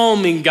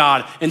calming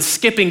God and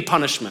skipping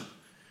punishment.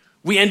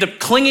 We end up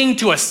clinging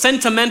to a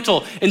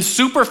sentimental and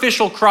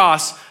superficial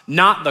cross,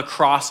 not the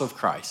cross of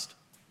Christ.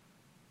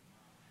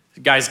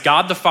 Guys,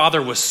 God the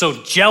Father was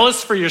so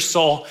jealous for your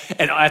soul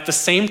and at the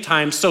same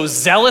time so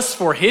zealous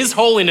for his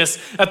holiness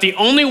that the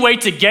only way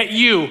to get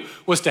you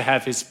was to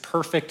have his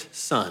perfect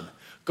son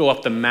go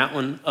up the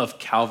mountain of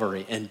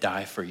Calvary and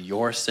die for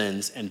your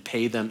sins and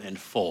pay them in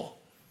full.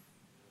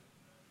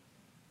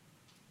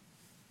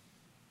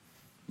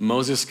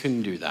 Moses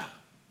couldn't do that.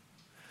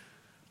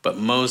 But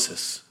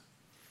Moses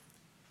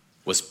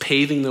was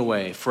paving the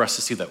way for us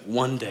to see that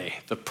one day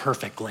the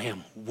perfect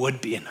lamb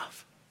would be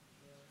enough.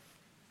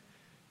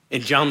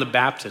 And John the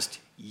Baptist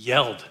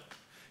yelled,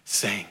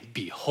 saying,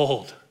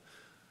 "Behold,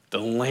 the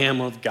Lamb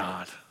of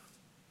God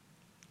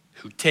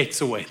who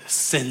takes away the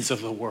sins of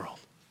the world,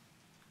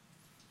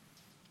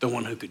 the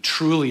one who could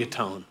truly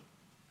atone."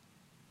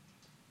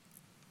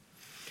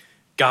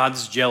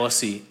 God's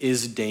jealousy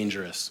is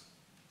dangerous,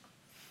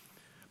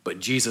 but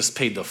Jesus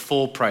paid the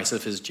full price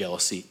of his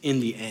jealousy.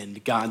 In the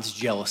end, God's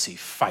jealousy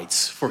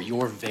fights for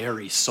your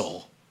very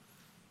soul.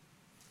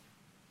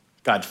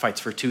 God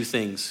fights for two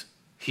things.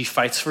 He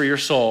fights for your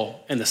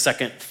soul, and the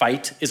second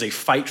fight is a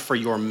fight for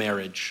your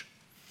marriage.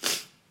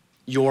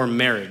 Your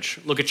marriage.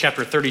 Look at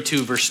chapter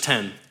 32, verse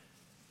 10.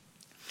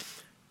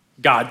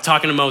 God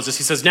talking to Moses,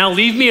 he says, "Now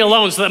leave me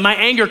alone so that my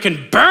anger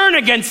can burn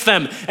against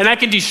them and I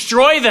can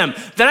destroy them.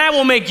 Then I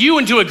will make you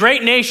into a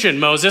great nation,"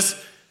 Moses.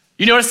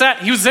 You notice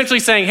that? He was essentially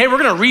saying, hey, we're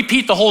going to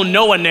repeat the whole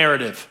Noah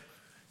narrative.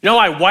 You know,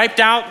 I wiped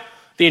out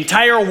the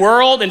entire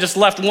world and just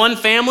left one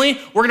family.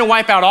 We're going to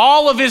wipe out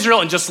all of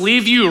Israel and just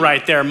leave you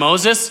right there,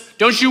 Moses.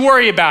 Don't you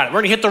worry about it.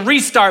 We're going to hit the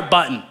restart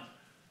button.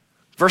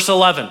 Verse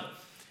 11.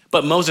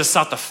 But Moses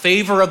sought the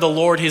favor of the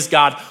Lord his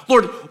God.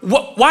 "Lord,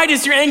 why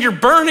does your anger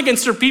burn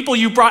against your people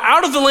you brought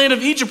out of the land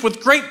of Egypt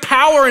with great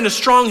power and a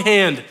strong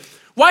hand?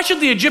 Why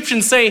should the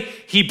Egyptians say,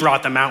 'He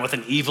brought them out with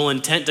an evil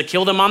intent to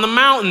kill them on the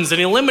mountains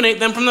and eliminate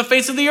them from the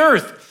face of the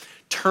earth'?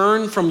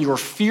 Turn from your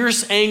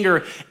fierce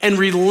anger and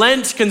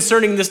relent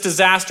concerning this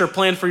disaster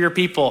planned for your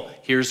people."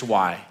 Here's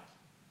why.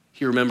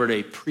 He remembered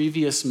a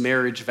previous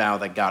marriage vow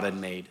that God had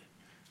made.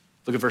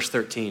 Look at verse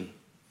 13.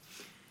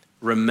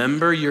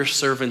 "Remember your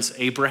servants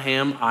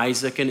Abraham,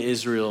 Isaac, and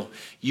Israel.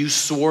 You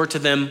swore to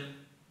them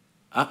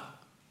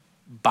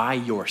by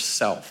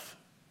yourself."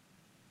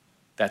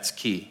 That's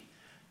key.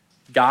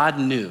 God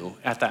knew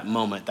at that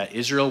moment that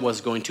Israel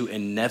was going to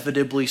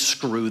inevitably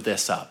screw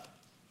this up.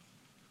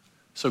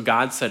 So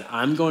God said,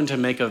 I'm going to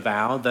make a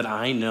vow that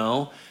I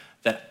know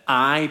that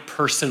I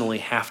personally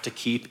have to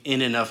keep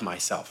in and of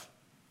myself.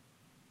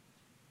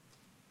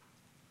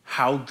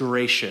 How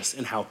gracious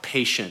and how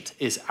patient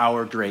is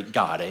our great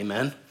God,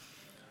 amen?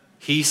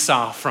 He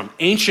saw from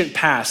ancient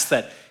past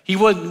that he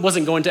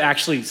wasn't going to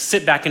actually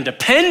sit back and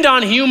depend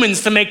on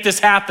humans to make this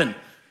happen.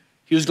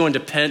 He was going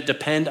to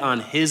depend on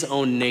his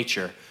own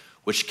nature,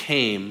 which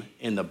came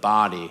in the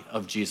body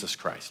of Jesus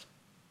Christ.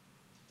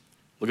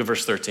 Look at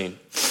verse 13.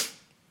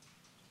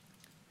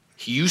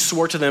 "You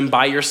swore to them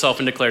by yourself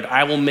and declared,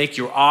 'I will make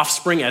your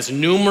offspring as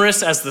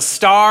numerous as the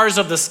stars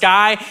of the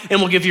sky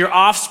and will give your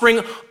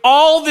offspring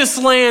all this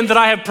land that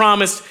I have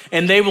promised,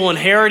 and they will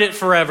inherit it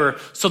forever.'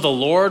 So the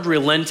Lord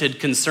relented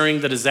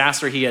concerning the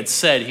disaster he had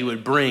said he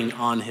would bring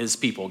on his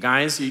people."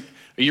 Guys, are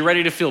you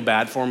ready to feel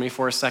bad for me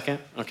for a second?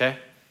 Okay.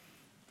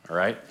 All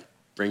right.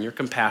 Bring your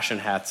compassion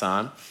hats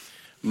on.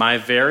 My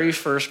very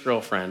first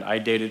girlfriend, I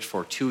dated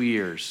for 2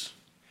 years.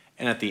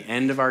 And at the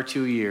end of our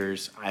 2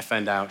 years, I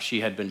found out she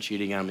had been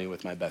cheating on me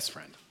with my best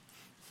friend.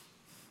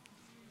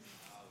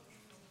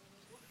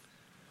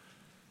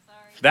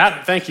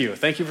 Sorry. Thank you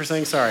for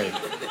saying sorry.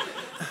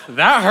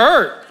 That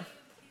hurt.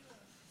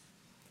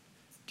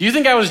 Do you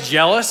think I was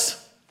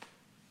jealous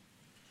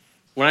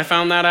when I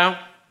found that out?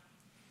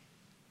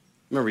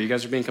 Remember, you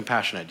guys are being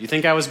compassionate. Do you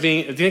think I was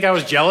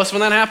jealous when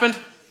that happened?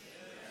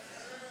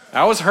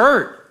 I was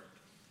hurt.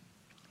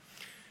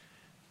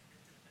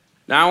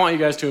 Now I want you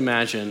guys to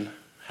imagine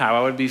how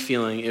I would be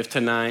feeling if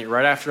tonight,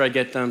 right after I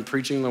get done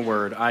preaching the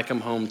word, I come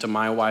home to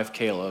my wife,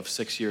 Kayla, of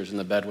 6 years in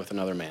the bed with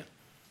another man.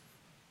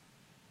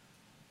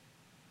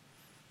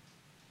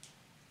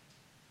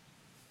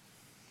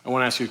 I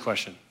want to ask you a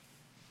question.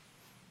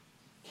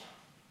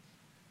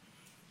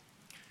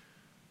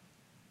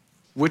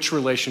 Which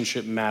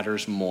relationship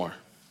matters more?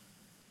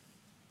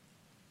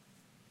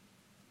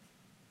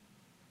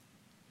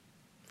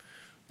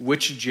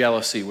 Which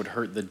jealousy would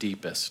hurt the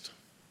deepest?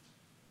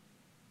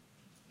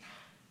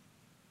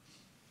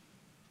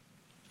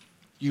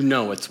 You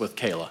know it's with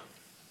Kayla.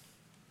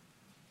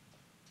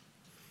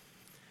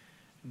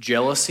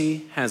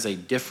 Jealousy has a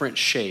different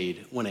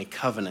shade when a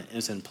covenant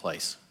is in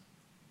place.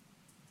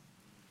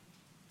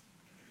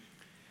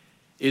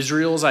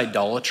 Israel's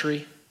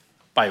idolatry,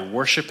 by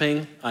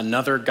worshiping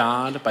another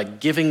god, by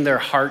giving their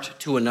heart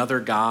to another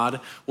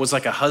god, was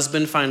like a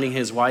husband finding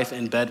his wife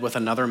in bed with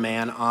another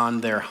man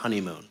on their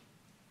honeymoon.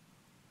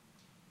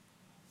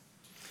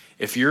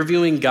 If you're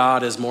viewing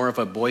God as more of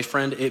a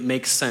boyfriend, it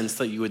makes sense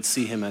that you would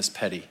see him as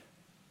petty.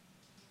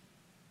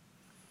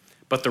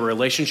 But the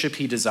relationship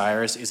he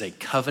desires is a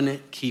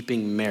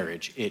covenant-keeping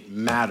marriage. It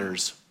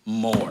matters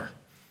more.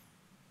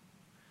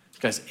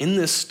 Because in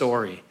this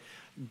story,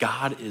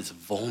 God is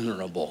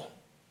vulnerable.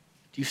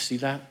 Do you see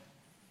that?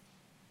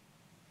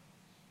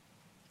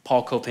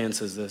 Paul Copan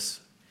says this.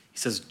 He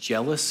says,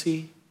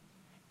 jealousy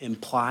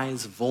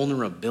implies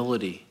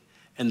vulnerability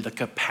and the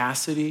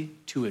capacity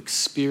to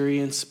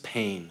experience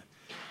pain,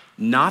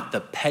 not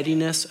the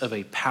pettiness of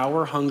a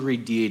power-hungry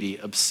deity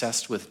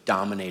obsessed with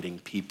dominating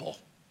people.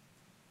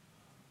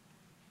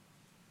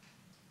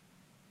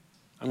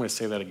 I'm going to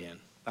say that again.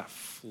 That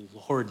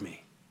floored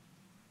me.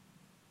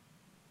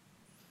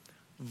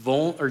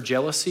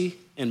 Jealousy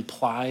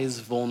implies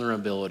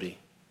vulnerability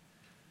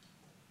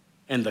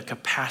and the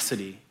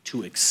capacity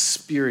to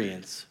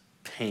experience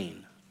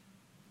pain,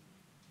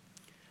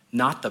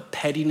 not the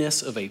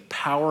pettiness of a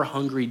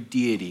power-hungry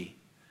deity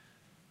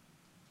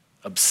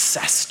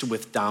obsessed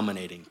with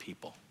dominating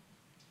people.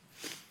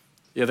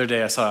 The other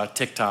day I saw a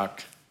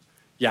TikTok.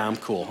 Yeah, I'm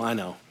cool, I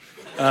know.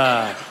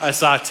 I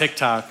saw a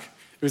TikTok.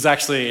 It was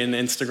actually an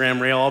Instagram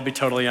reel, I'll be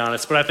totally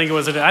honest, but I think it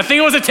was a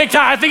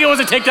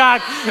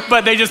TikTok,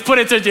 but they just put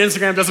it to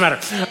Instagram, doesn't matter.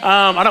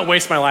 I don't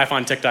waste my life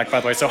on TikTok, by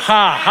the way, so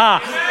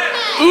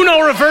Uno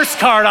reverse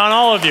card on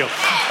all of you.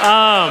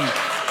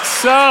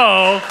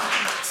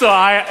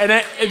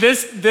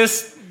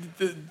 This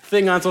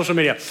thing on social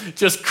media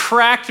just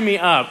cracked me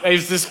up. It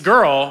was this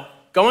girl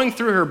going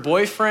through her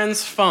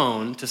boyfriend's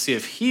phone to see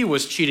if he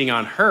was cheating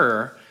on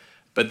her,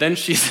 but then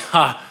she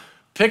saw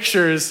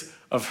pictures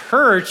of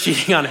her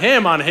cheating on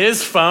him on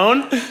his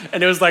phone,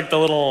 and it was like the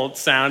little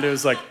sound, it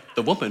was like,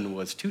 the woman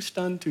was too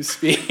stunned to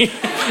speak.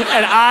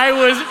 And I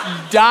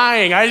was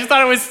dying. I just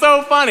thought it was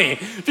so funny,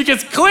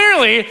 because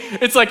clearly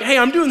it's like, hey,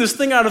 I'm doing this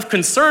thing out of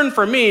concern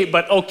for me,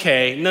 but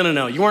okay,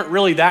 no, you weren't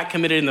really that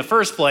committed in the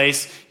first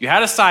place. You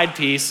had a side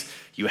piece,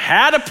 you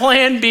had a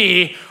plan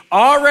B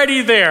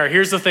already there.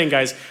 Here's the thing,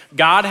 guys,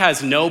 God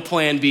has no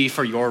plan B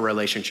for your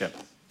relationship.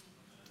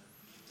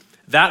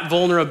 That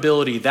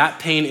vulnerability, that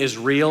pain is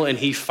real, and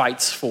he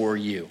fights for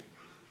you.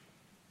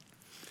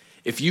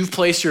 If you've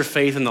placed your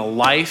faith in the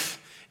life,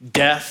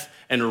 death,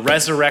 and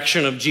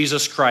resurrection of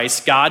Jesus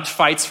Christ, God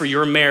fights for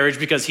your marriage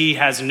because he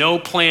has no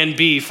plan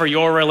B for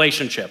your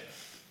relationship.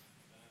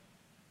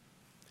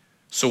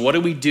 So what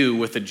do we do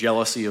with the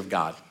jealousy of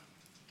God?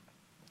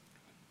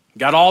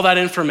 Got all that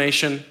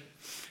information?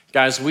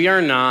 Guys, we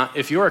are not,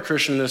 if you're a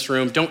Christian in this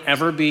room, don't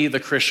ever be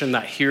the Christian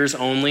that hears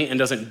only and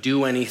doesn't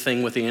do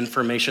anything with the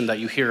information that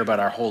you hear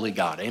about our holy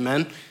God,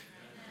 amen?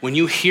 When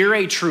you hear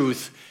a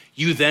truth,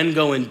 you then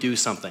go and do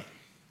something.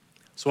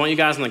 So I want you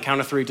guys on the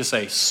count of three to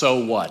say,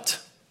 so what?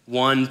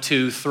 1,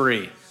 2,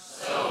 3.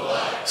 So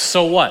what?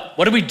 So what?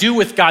 What do we do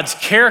with God's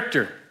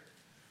character?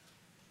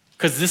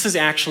 Because this is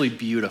actually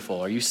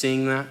beautiful. Are you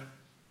seeing that?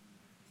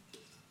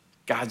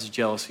 God's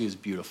jealousy is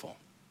beautiful.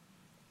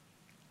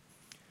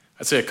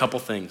 I'd say a couple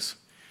things.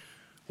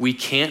 We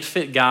can't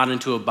fit God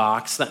into a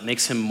box that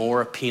makes him more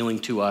appealing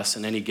to us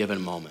in any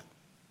given moment.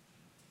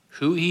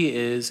 Who he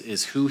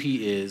is who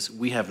he is.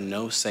 We have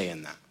no say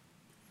in that.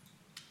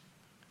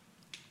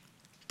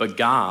 But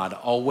God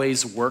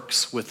always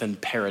works within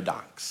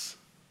paradox.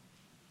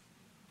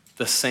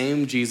 The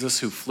same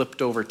Jesus who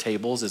flipped over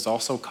tables is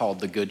also called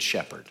the Good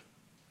Shepherd.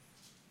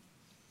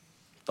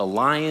 The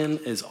lion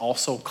is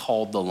also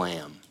called the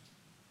lamb.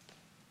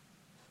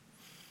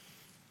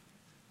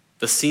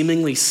 The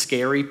seemingly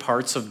scary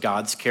parts of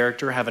God's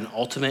character have an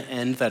ultimate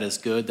end that is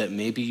good that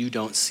maybe you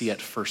don't see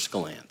at first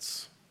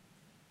glance.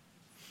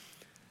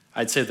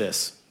 I'd say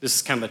this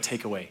is kind of the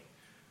takeaway.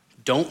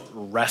 Don't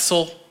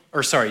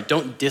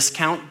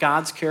discount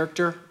God's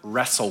character,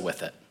 wrestle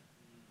with it.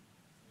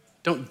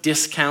 Don't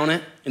discount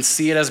it and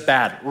see it as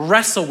bad.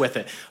 Wrestle with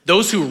it.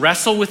 Those who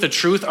wrestle with the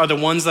truth are the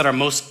ones that are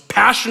most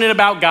passionate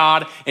about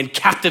God and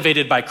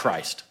captivated by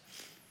Christ.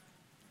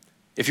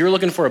 If you're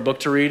looking for a book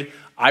to read,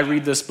 I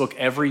read this book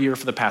every year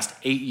for the past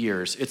 8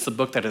 years. It's the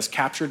book that has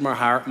captured my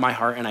heart,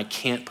 and I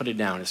can't put it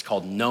down. It's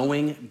called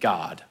Knowing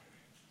God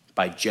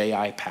by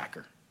J.I.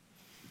 Packer.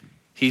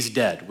 He's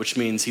dead, which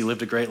means he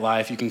lived a great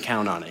life. You can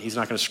count on it. He's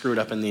not going to screw it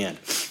up in the end.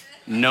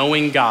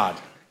 Knowing God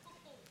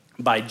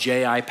by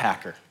J.I.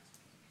 Packer.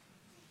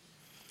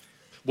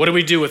 What do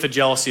we do with the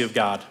jealousy of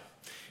God?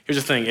 Here's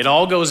the thing. It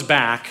all goes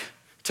back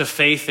to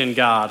faith in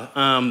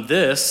God.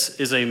 This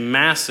is a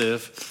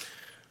massive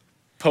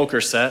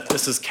poker set.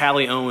 This is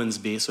Callie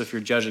Owensby, so if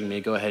you're judging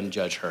me, go ahead and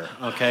judge her,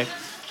 okay?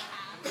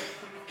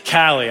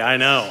 Callie, I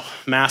know,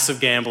 massive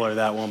gambler,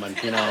 that woman,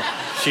 you know.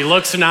 She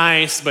looks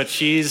nice, but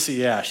she's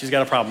got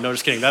a problem. No,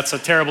 just kidding, that's a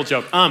terrible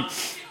joke.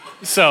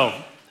 So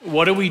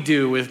what do we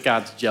do with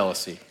God's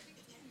jealousy?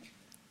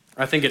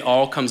 I think it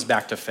all comes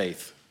back to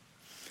faith.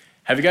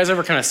 Have you guys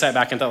ever kind of sat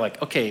back and thought like,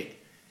 okay,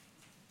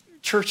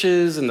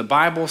 churches and the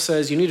Bible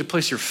says you need to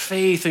place your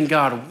faith in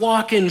God,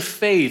 walk in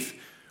faith.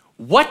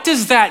 What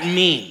does that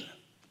mean?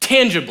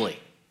 Tangibly.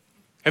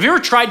 Have you ever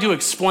tried to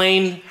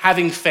explain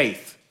having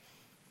faith?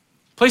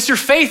 Place your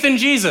faith in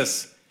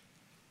Jesus.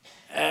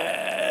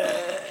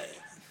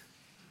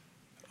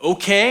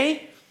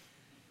 Okay?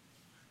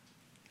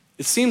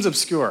 It seems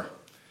obscure.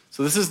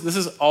 So this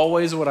is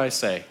always what I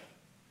say.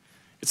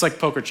 It's like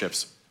poker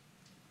chips.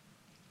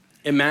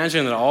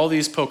 Imagine that all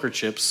these poker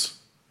chips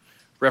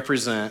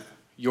represent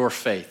your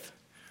faith,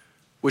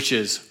 which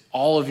is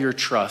all of your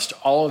trust,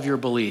 all of your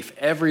belief,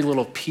 every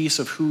little piece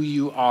of who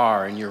you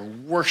are and your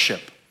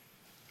worship.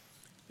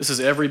 This is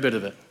every bit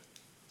of it.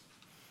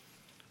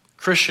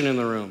 Christian in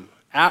the room,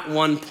 at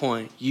one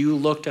point, you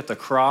looked at the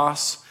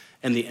cross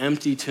and the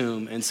empty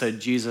tomb and said,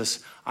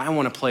 Jesus, I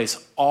want to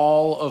place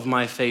all of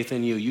my faith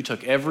in you. You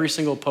took every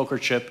single poker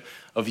chip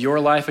of your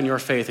life and your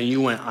faith and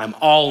you went, I'm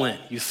all in.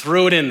 You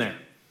threw it in there.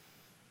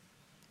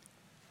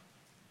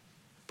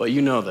 But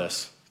you know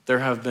this. There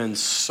have been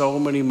so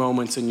many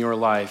moments in your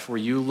life where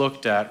you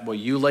looked at what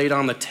you laid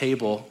on the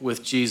table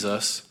with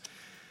Jesus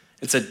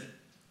and said,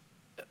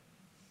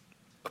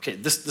 okay,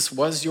 this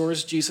was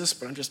yours, Jesus,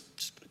 but I'm just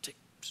going to take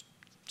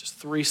just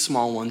 3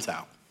 small ones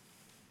out.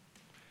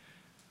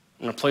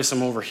 I'm going to place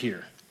them over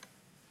here.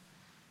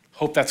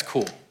 Hope that's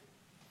cool.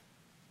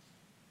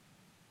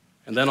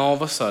 And then all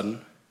of a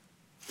sudden,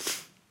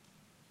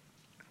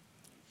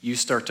 you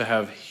start to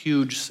have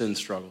huge sin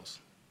struggles,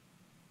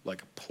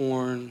 like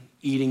porn,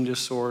 eating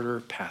disorder,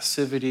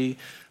 passivity,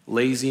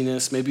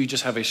 laziness. Maybe you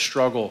just have a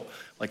struggle,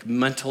 like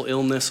mental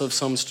illness of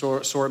some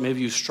sort.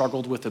 Maybe you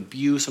struggled with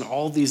abuse, and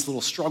all these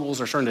little struggles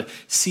are starting to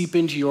seep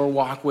into your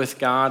walk with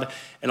God,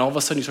 and all of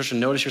a sudden you start to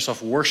notice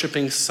yourself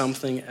worshiping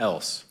something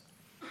else.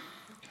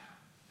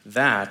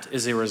 That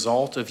is a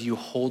result of you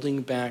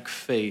holding back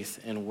faith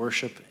and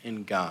worship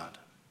in God.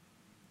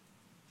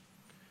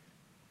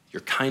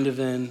 You're kind of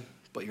in,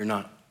 but you're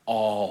not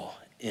all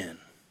in.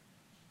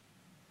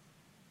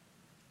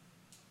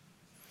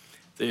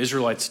 The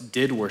Israelites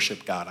did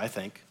worship God, I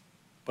think,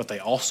 but they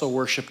also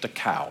worshiped a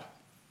cow.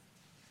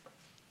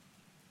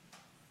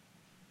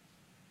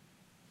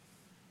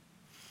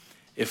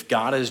 If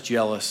God is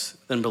jealous,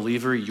 then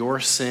believer, your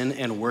sin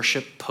and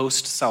worship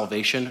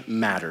post-salvation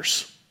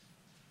matters.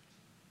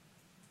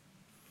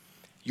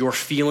 Your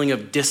feeling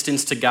of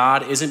distance to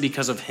God isn't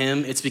because of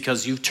him, it's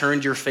because you've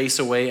turned your face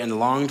away and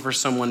longed for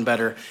someone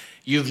better.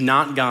 You've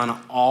not gone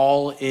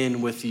all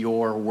in with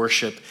your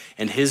worship,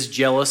 and his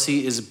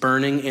jealousy is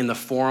burning in the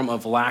form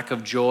of lack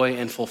of joy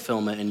and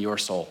fulfillment in your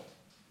soul.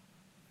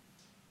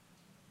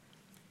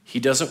 He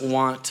doesn't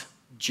want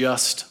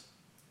just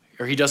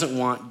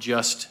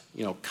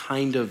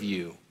kind of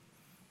you.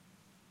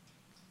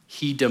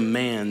 He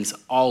demands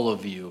all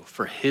of you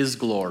for his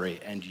glory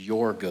and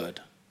your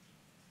good.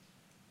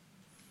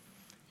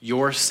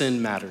 Your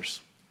sin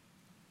matters.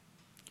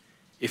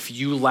 If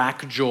you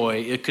lack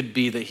joy, it could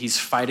be that he's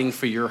fighting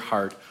for your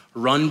heart.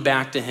 Run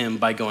back to him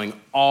by going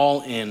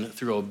all in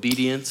through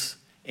obedience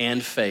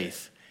and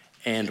faith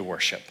and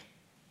worship.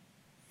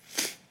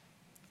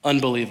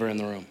 Unbeliever in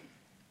the room.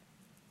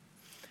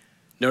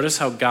 Notice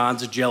how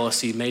God's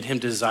jealousy made him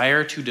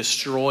desire to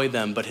destroy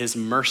them, but his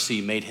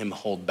mercy made him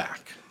hold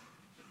back.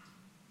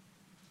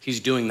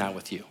 He's doing that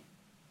with you.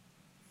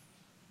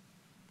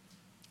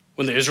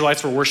 When the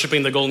Israelites were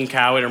worshiping the golden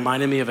cow, it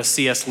reminded me of a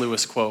C.S.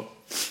 Lewis quote.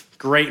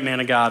 Great man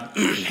of God.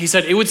 He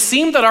said, "It would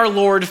seem that our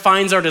Lord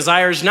finds our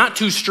desires not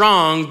too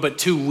strong, but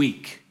too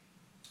weak.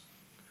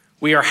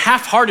 We are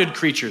half-hearted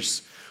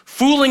creatures,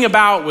 fooling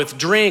about with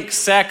drink,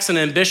 sex, and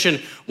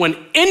ambition when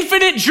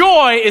infinite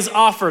joy is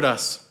offered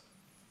us.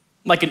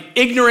 Like an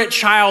ignorant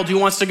child who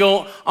wants to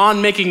go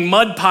on making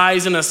mud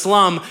pies in a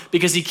slum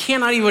because he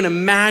cannot even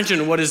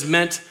imagine what is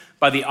meant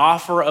by the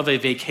offer of a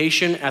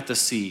vacation at the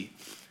sea.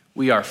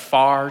 We are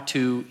far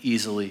too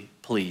easily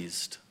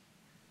pleased."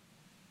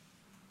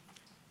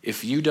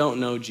 If you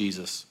don't know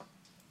Jesus,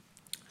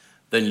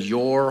 then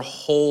your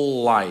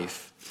whole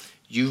life,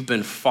 you've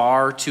been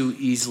far too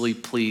easily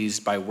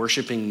pleased by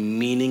worshiping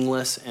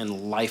meaningless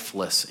and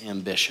lifeless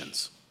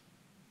ambitions.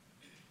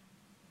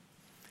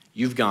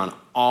 You've gone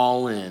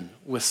all in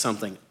with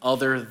something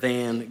other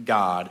than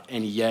God,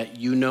 and yet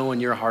you know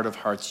in your heart of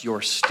hearts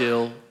you're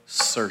still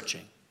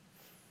searching.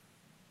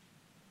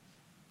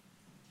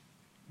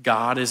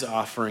 God is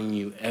offering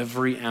you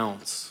every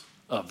ounce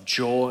of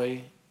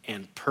joy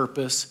and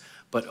purpose,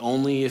 but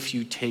only if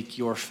you take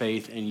your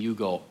faith and you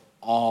go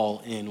all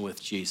in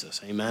with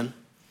Jesus. Amen?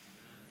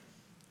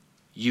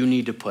 You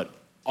need to put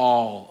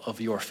all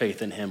of your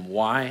faith in him.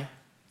 Why?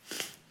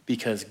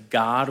 Because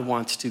God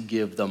wants to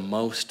give the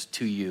most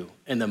to you,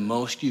 and the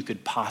most you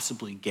could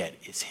possibly get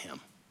is him.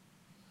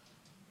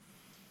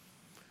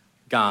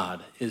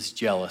 God is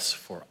jealous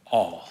for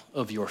all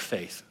of your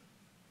faith.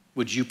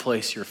 Would you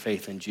place your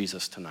faith in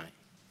Jesus tonight?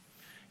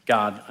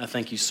 God, I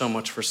thank you so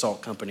much for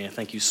Salt Company. I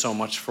thank you so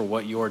much for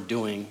what you're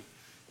doing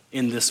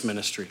in this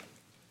ministry.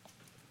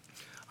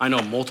 I know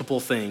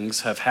multiple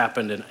things have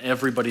happened in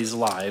everybody's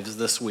lives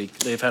this week.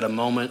 They've had a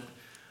moment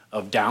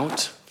of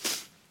doubt.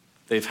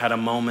 They've had a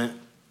moment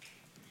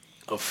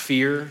of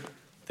fear.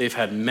 They've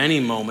had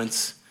many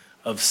moments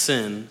of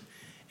sin.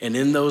 And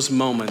in those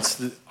moments,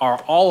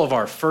 all of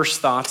our first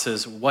thoughts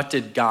is, what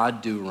did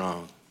God do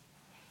wrong?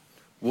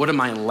 What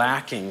am I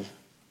lacking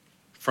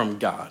from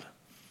God?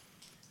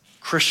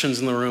 Christians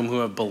in the room who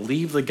have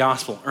believed the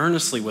gospel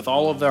earnestly with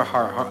all of their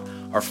heart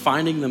are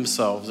finding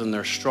themselves in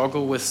their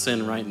struggle with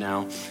sin right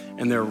now,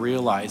 and they're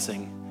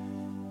realizing,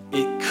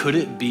 could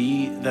it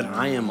be that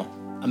I am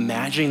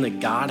imagining that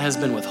God has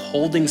been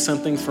withholding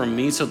something from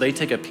me, so they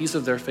take a piece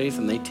of their faith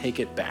and they take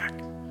it back?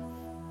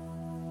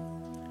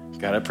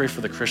 God, I pray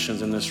for the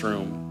Christians in this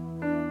room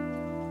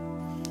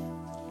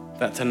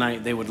that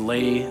tonight they would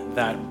lay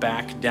that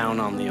back down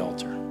on the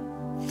altar.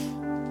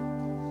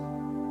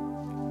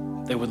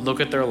 They would look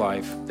at their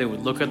life, they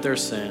would look at their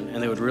sin,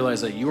 and they would realize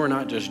that you are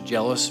not just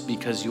jealous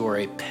because you are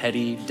a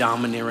petty,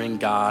 domineering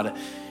God.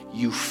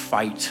 You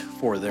fight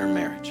for their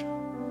marriage.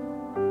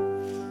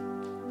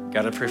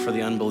 God, I pray for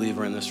the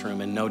unbeliever in this room,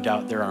 and no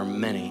doubt there are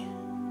many.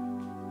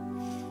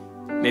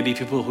 Maybe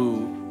people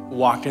who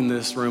walked in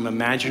this room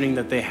imagining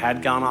that they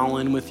had gone all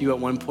in with you at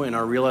one point and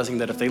are realizing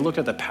that if they look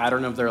at the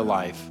pattern of their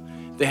life,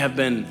 they have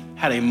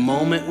had a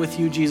moment with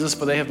you, Jesus,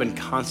 but they have been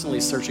constantly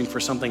searching for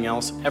something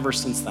else ever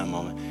since that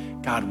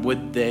moment. God,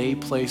 would they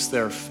place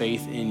their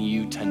faith in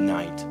you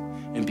tonight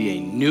and be a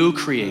new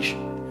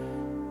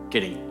creation,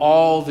 getting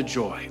all the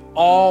joy,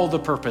 all the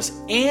purpose,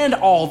 and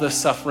all the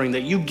suffering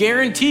that you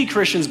guarantee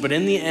Christians, but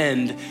in the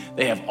end,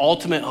 they have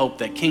ultimate hope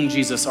that King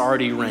Jesus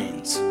already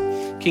reigns.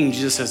 King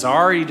Jesus has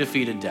already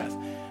defeated death.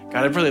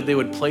 God, I pray that they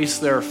would place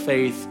their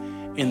faith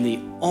in the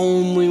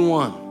only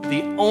one,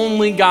 the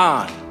only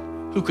God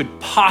who could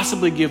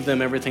possibly give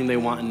them everything they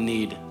want and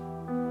need.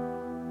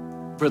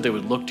 I pray they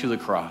would look to the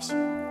cross.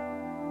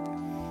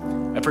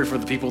 I pray for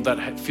the people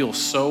that feel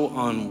so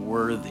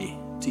unworthy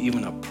to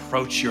even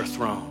approach your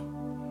throne.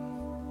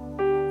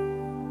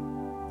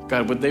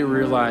 God, would they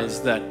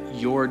realize that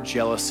your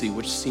jealousy,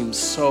 which seems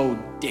so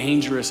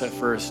dangerous at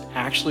first,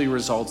 actually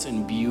results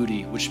in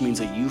beauty, which means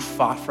that you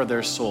fought for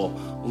their soul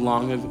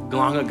long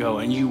ago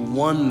and you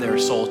won their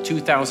soul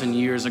 2,000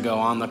 years ago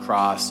on the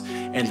cross,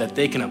 and that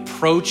they can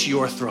approach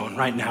your throne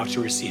right now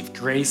to receive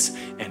grace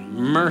and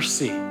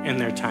mercy in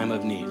their time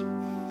of need.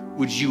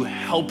 Would you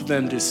help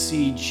them to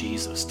see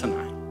Jesus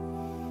tonight?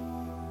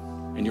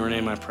 In your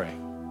name I pray,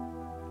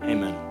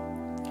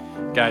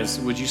 amen. Guys,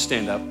 would you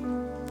stand up?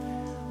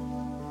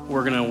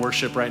 We're gonna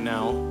worship right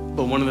now,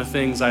 but one of the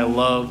things I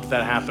loved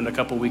that happened a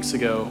couple weeks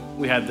ago,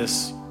 we had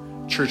this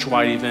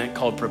church-wide event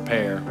called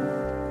Prepare.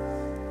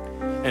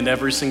 And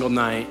every single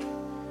night,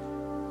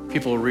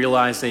 people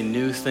realized a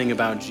new thing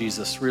about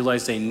Jesus,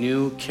 realized a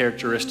new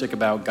characteristic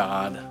about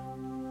God.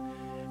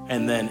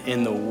 And then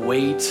in the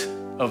weight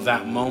of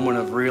that moment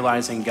of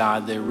realizing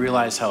God, they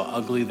realized how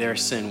ugly their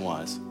sin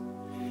was.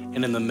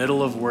 And in the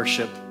middle of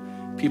worship,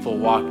 people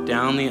walked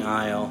down the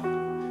aisle,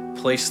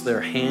 placed their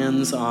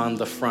hands on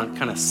the front,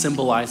 kind of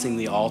symbolizing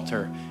the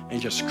altar,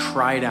 and just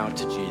cried out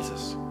to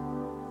Jesus.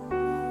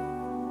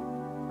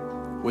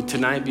 Would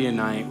tonight be a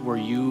night where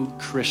you,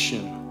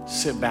 Christian,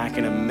 sit back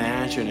and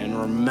imagine and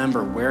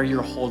remember where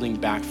you're holding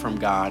back from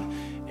God,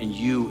 and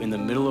you, in the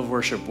middle of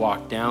worship,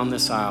 walk down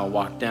this aisle,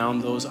 walk down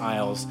those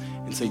aisles,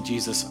 and say,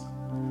 Jesus,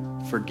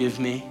 forgive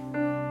me.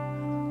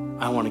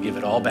 I want to give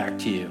it all back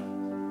to you.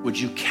 Would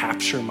you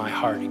capture my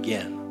heart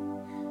again?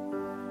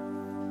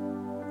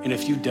 And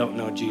if you don't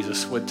know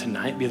Jesus, would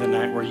tonight be the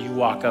night where you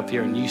walk up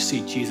here and you see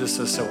Jesus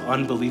as so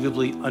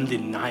unbelievably,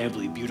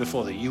 undeniably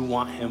beautiful that you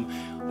want him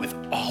with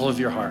all of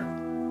your heart.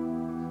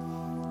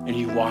 And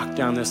you walk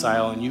down this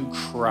aisle and you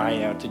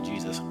cry out to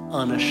Jesus,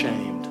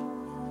 unashamed,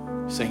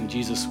 saying,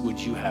 Jesus, would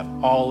you have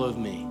all of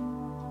me?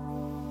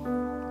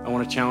 I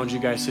want to challenge you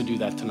guys to do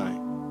that tonight.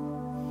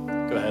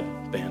 Go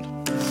ahead, band.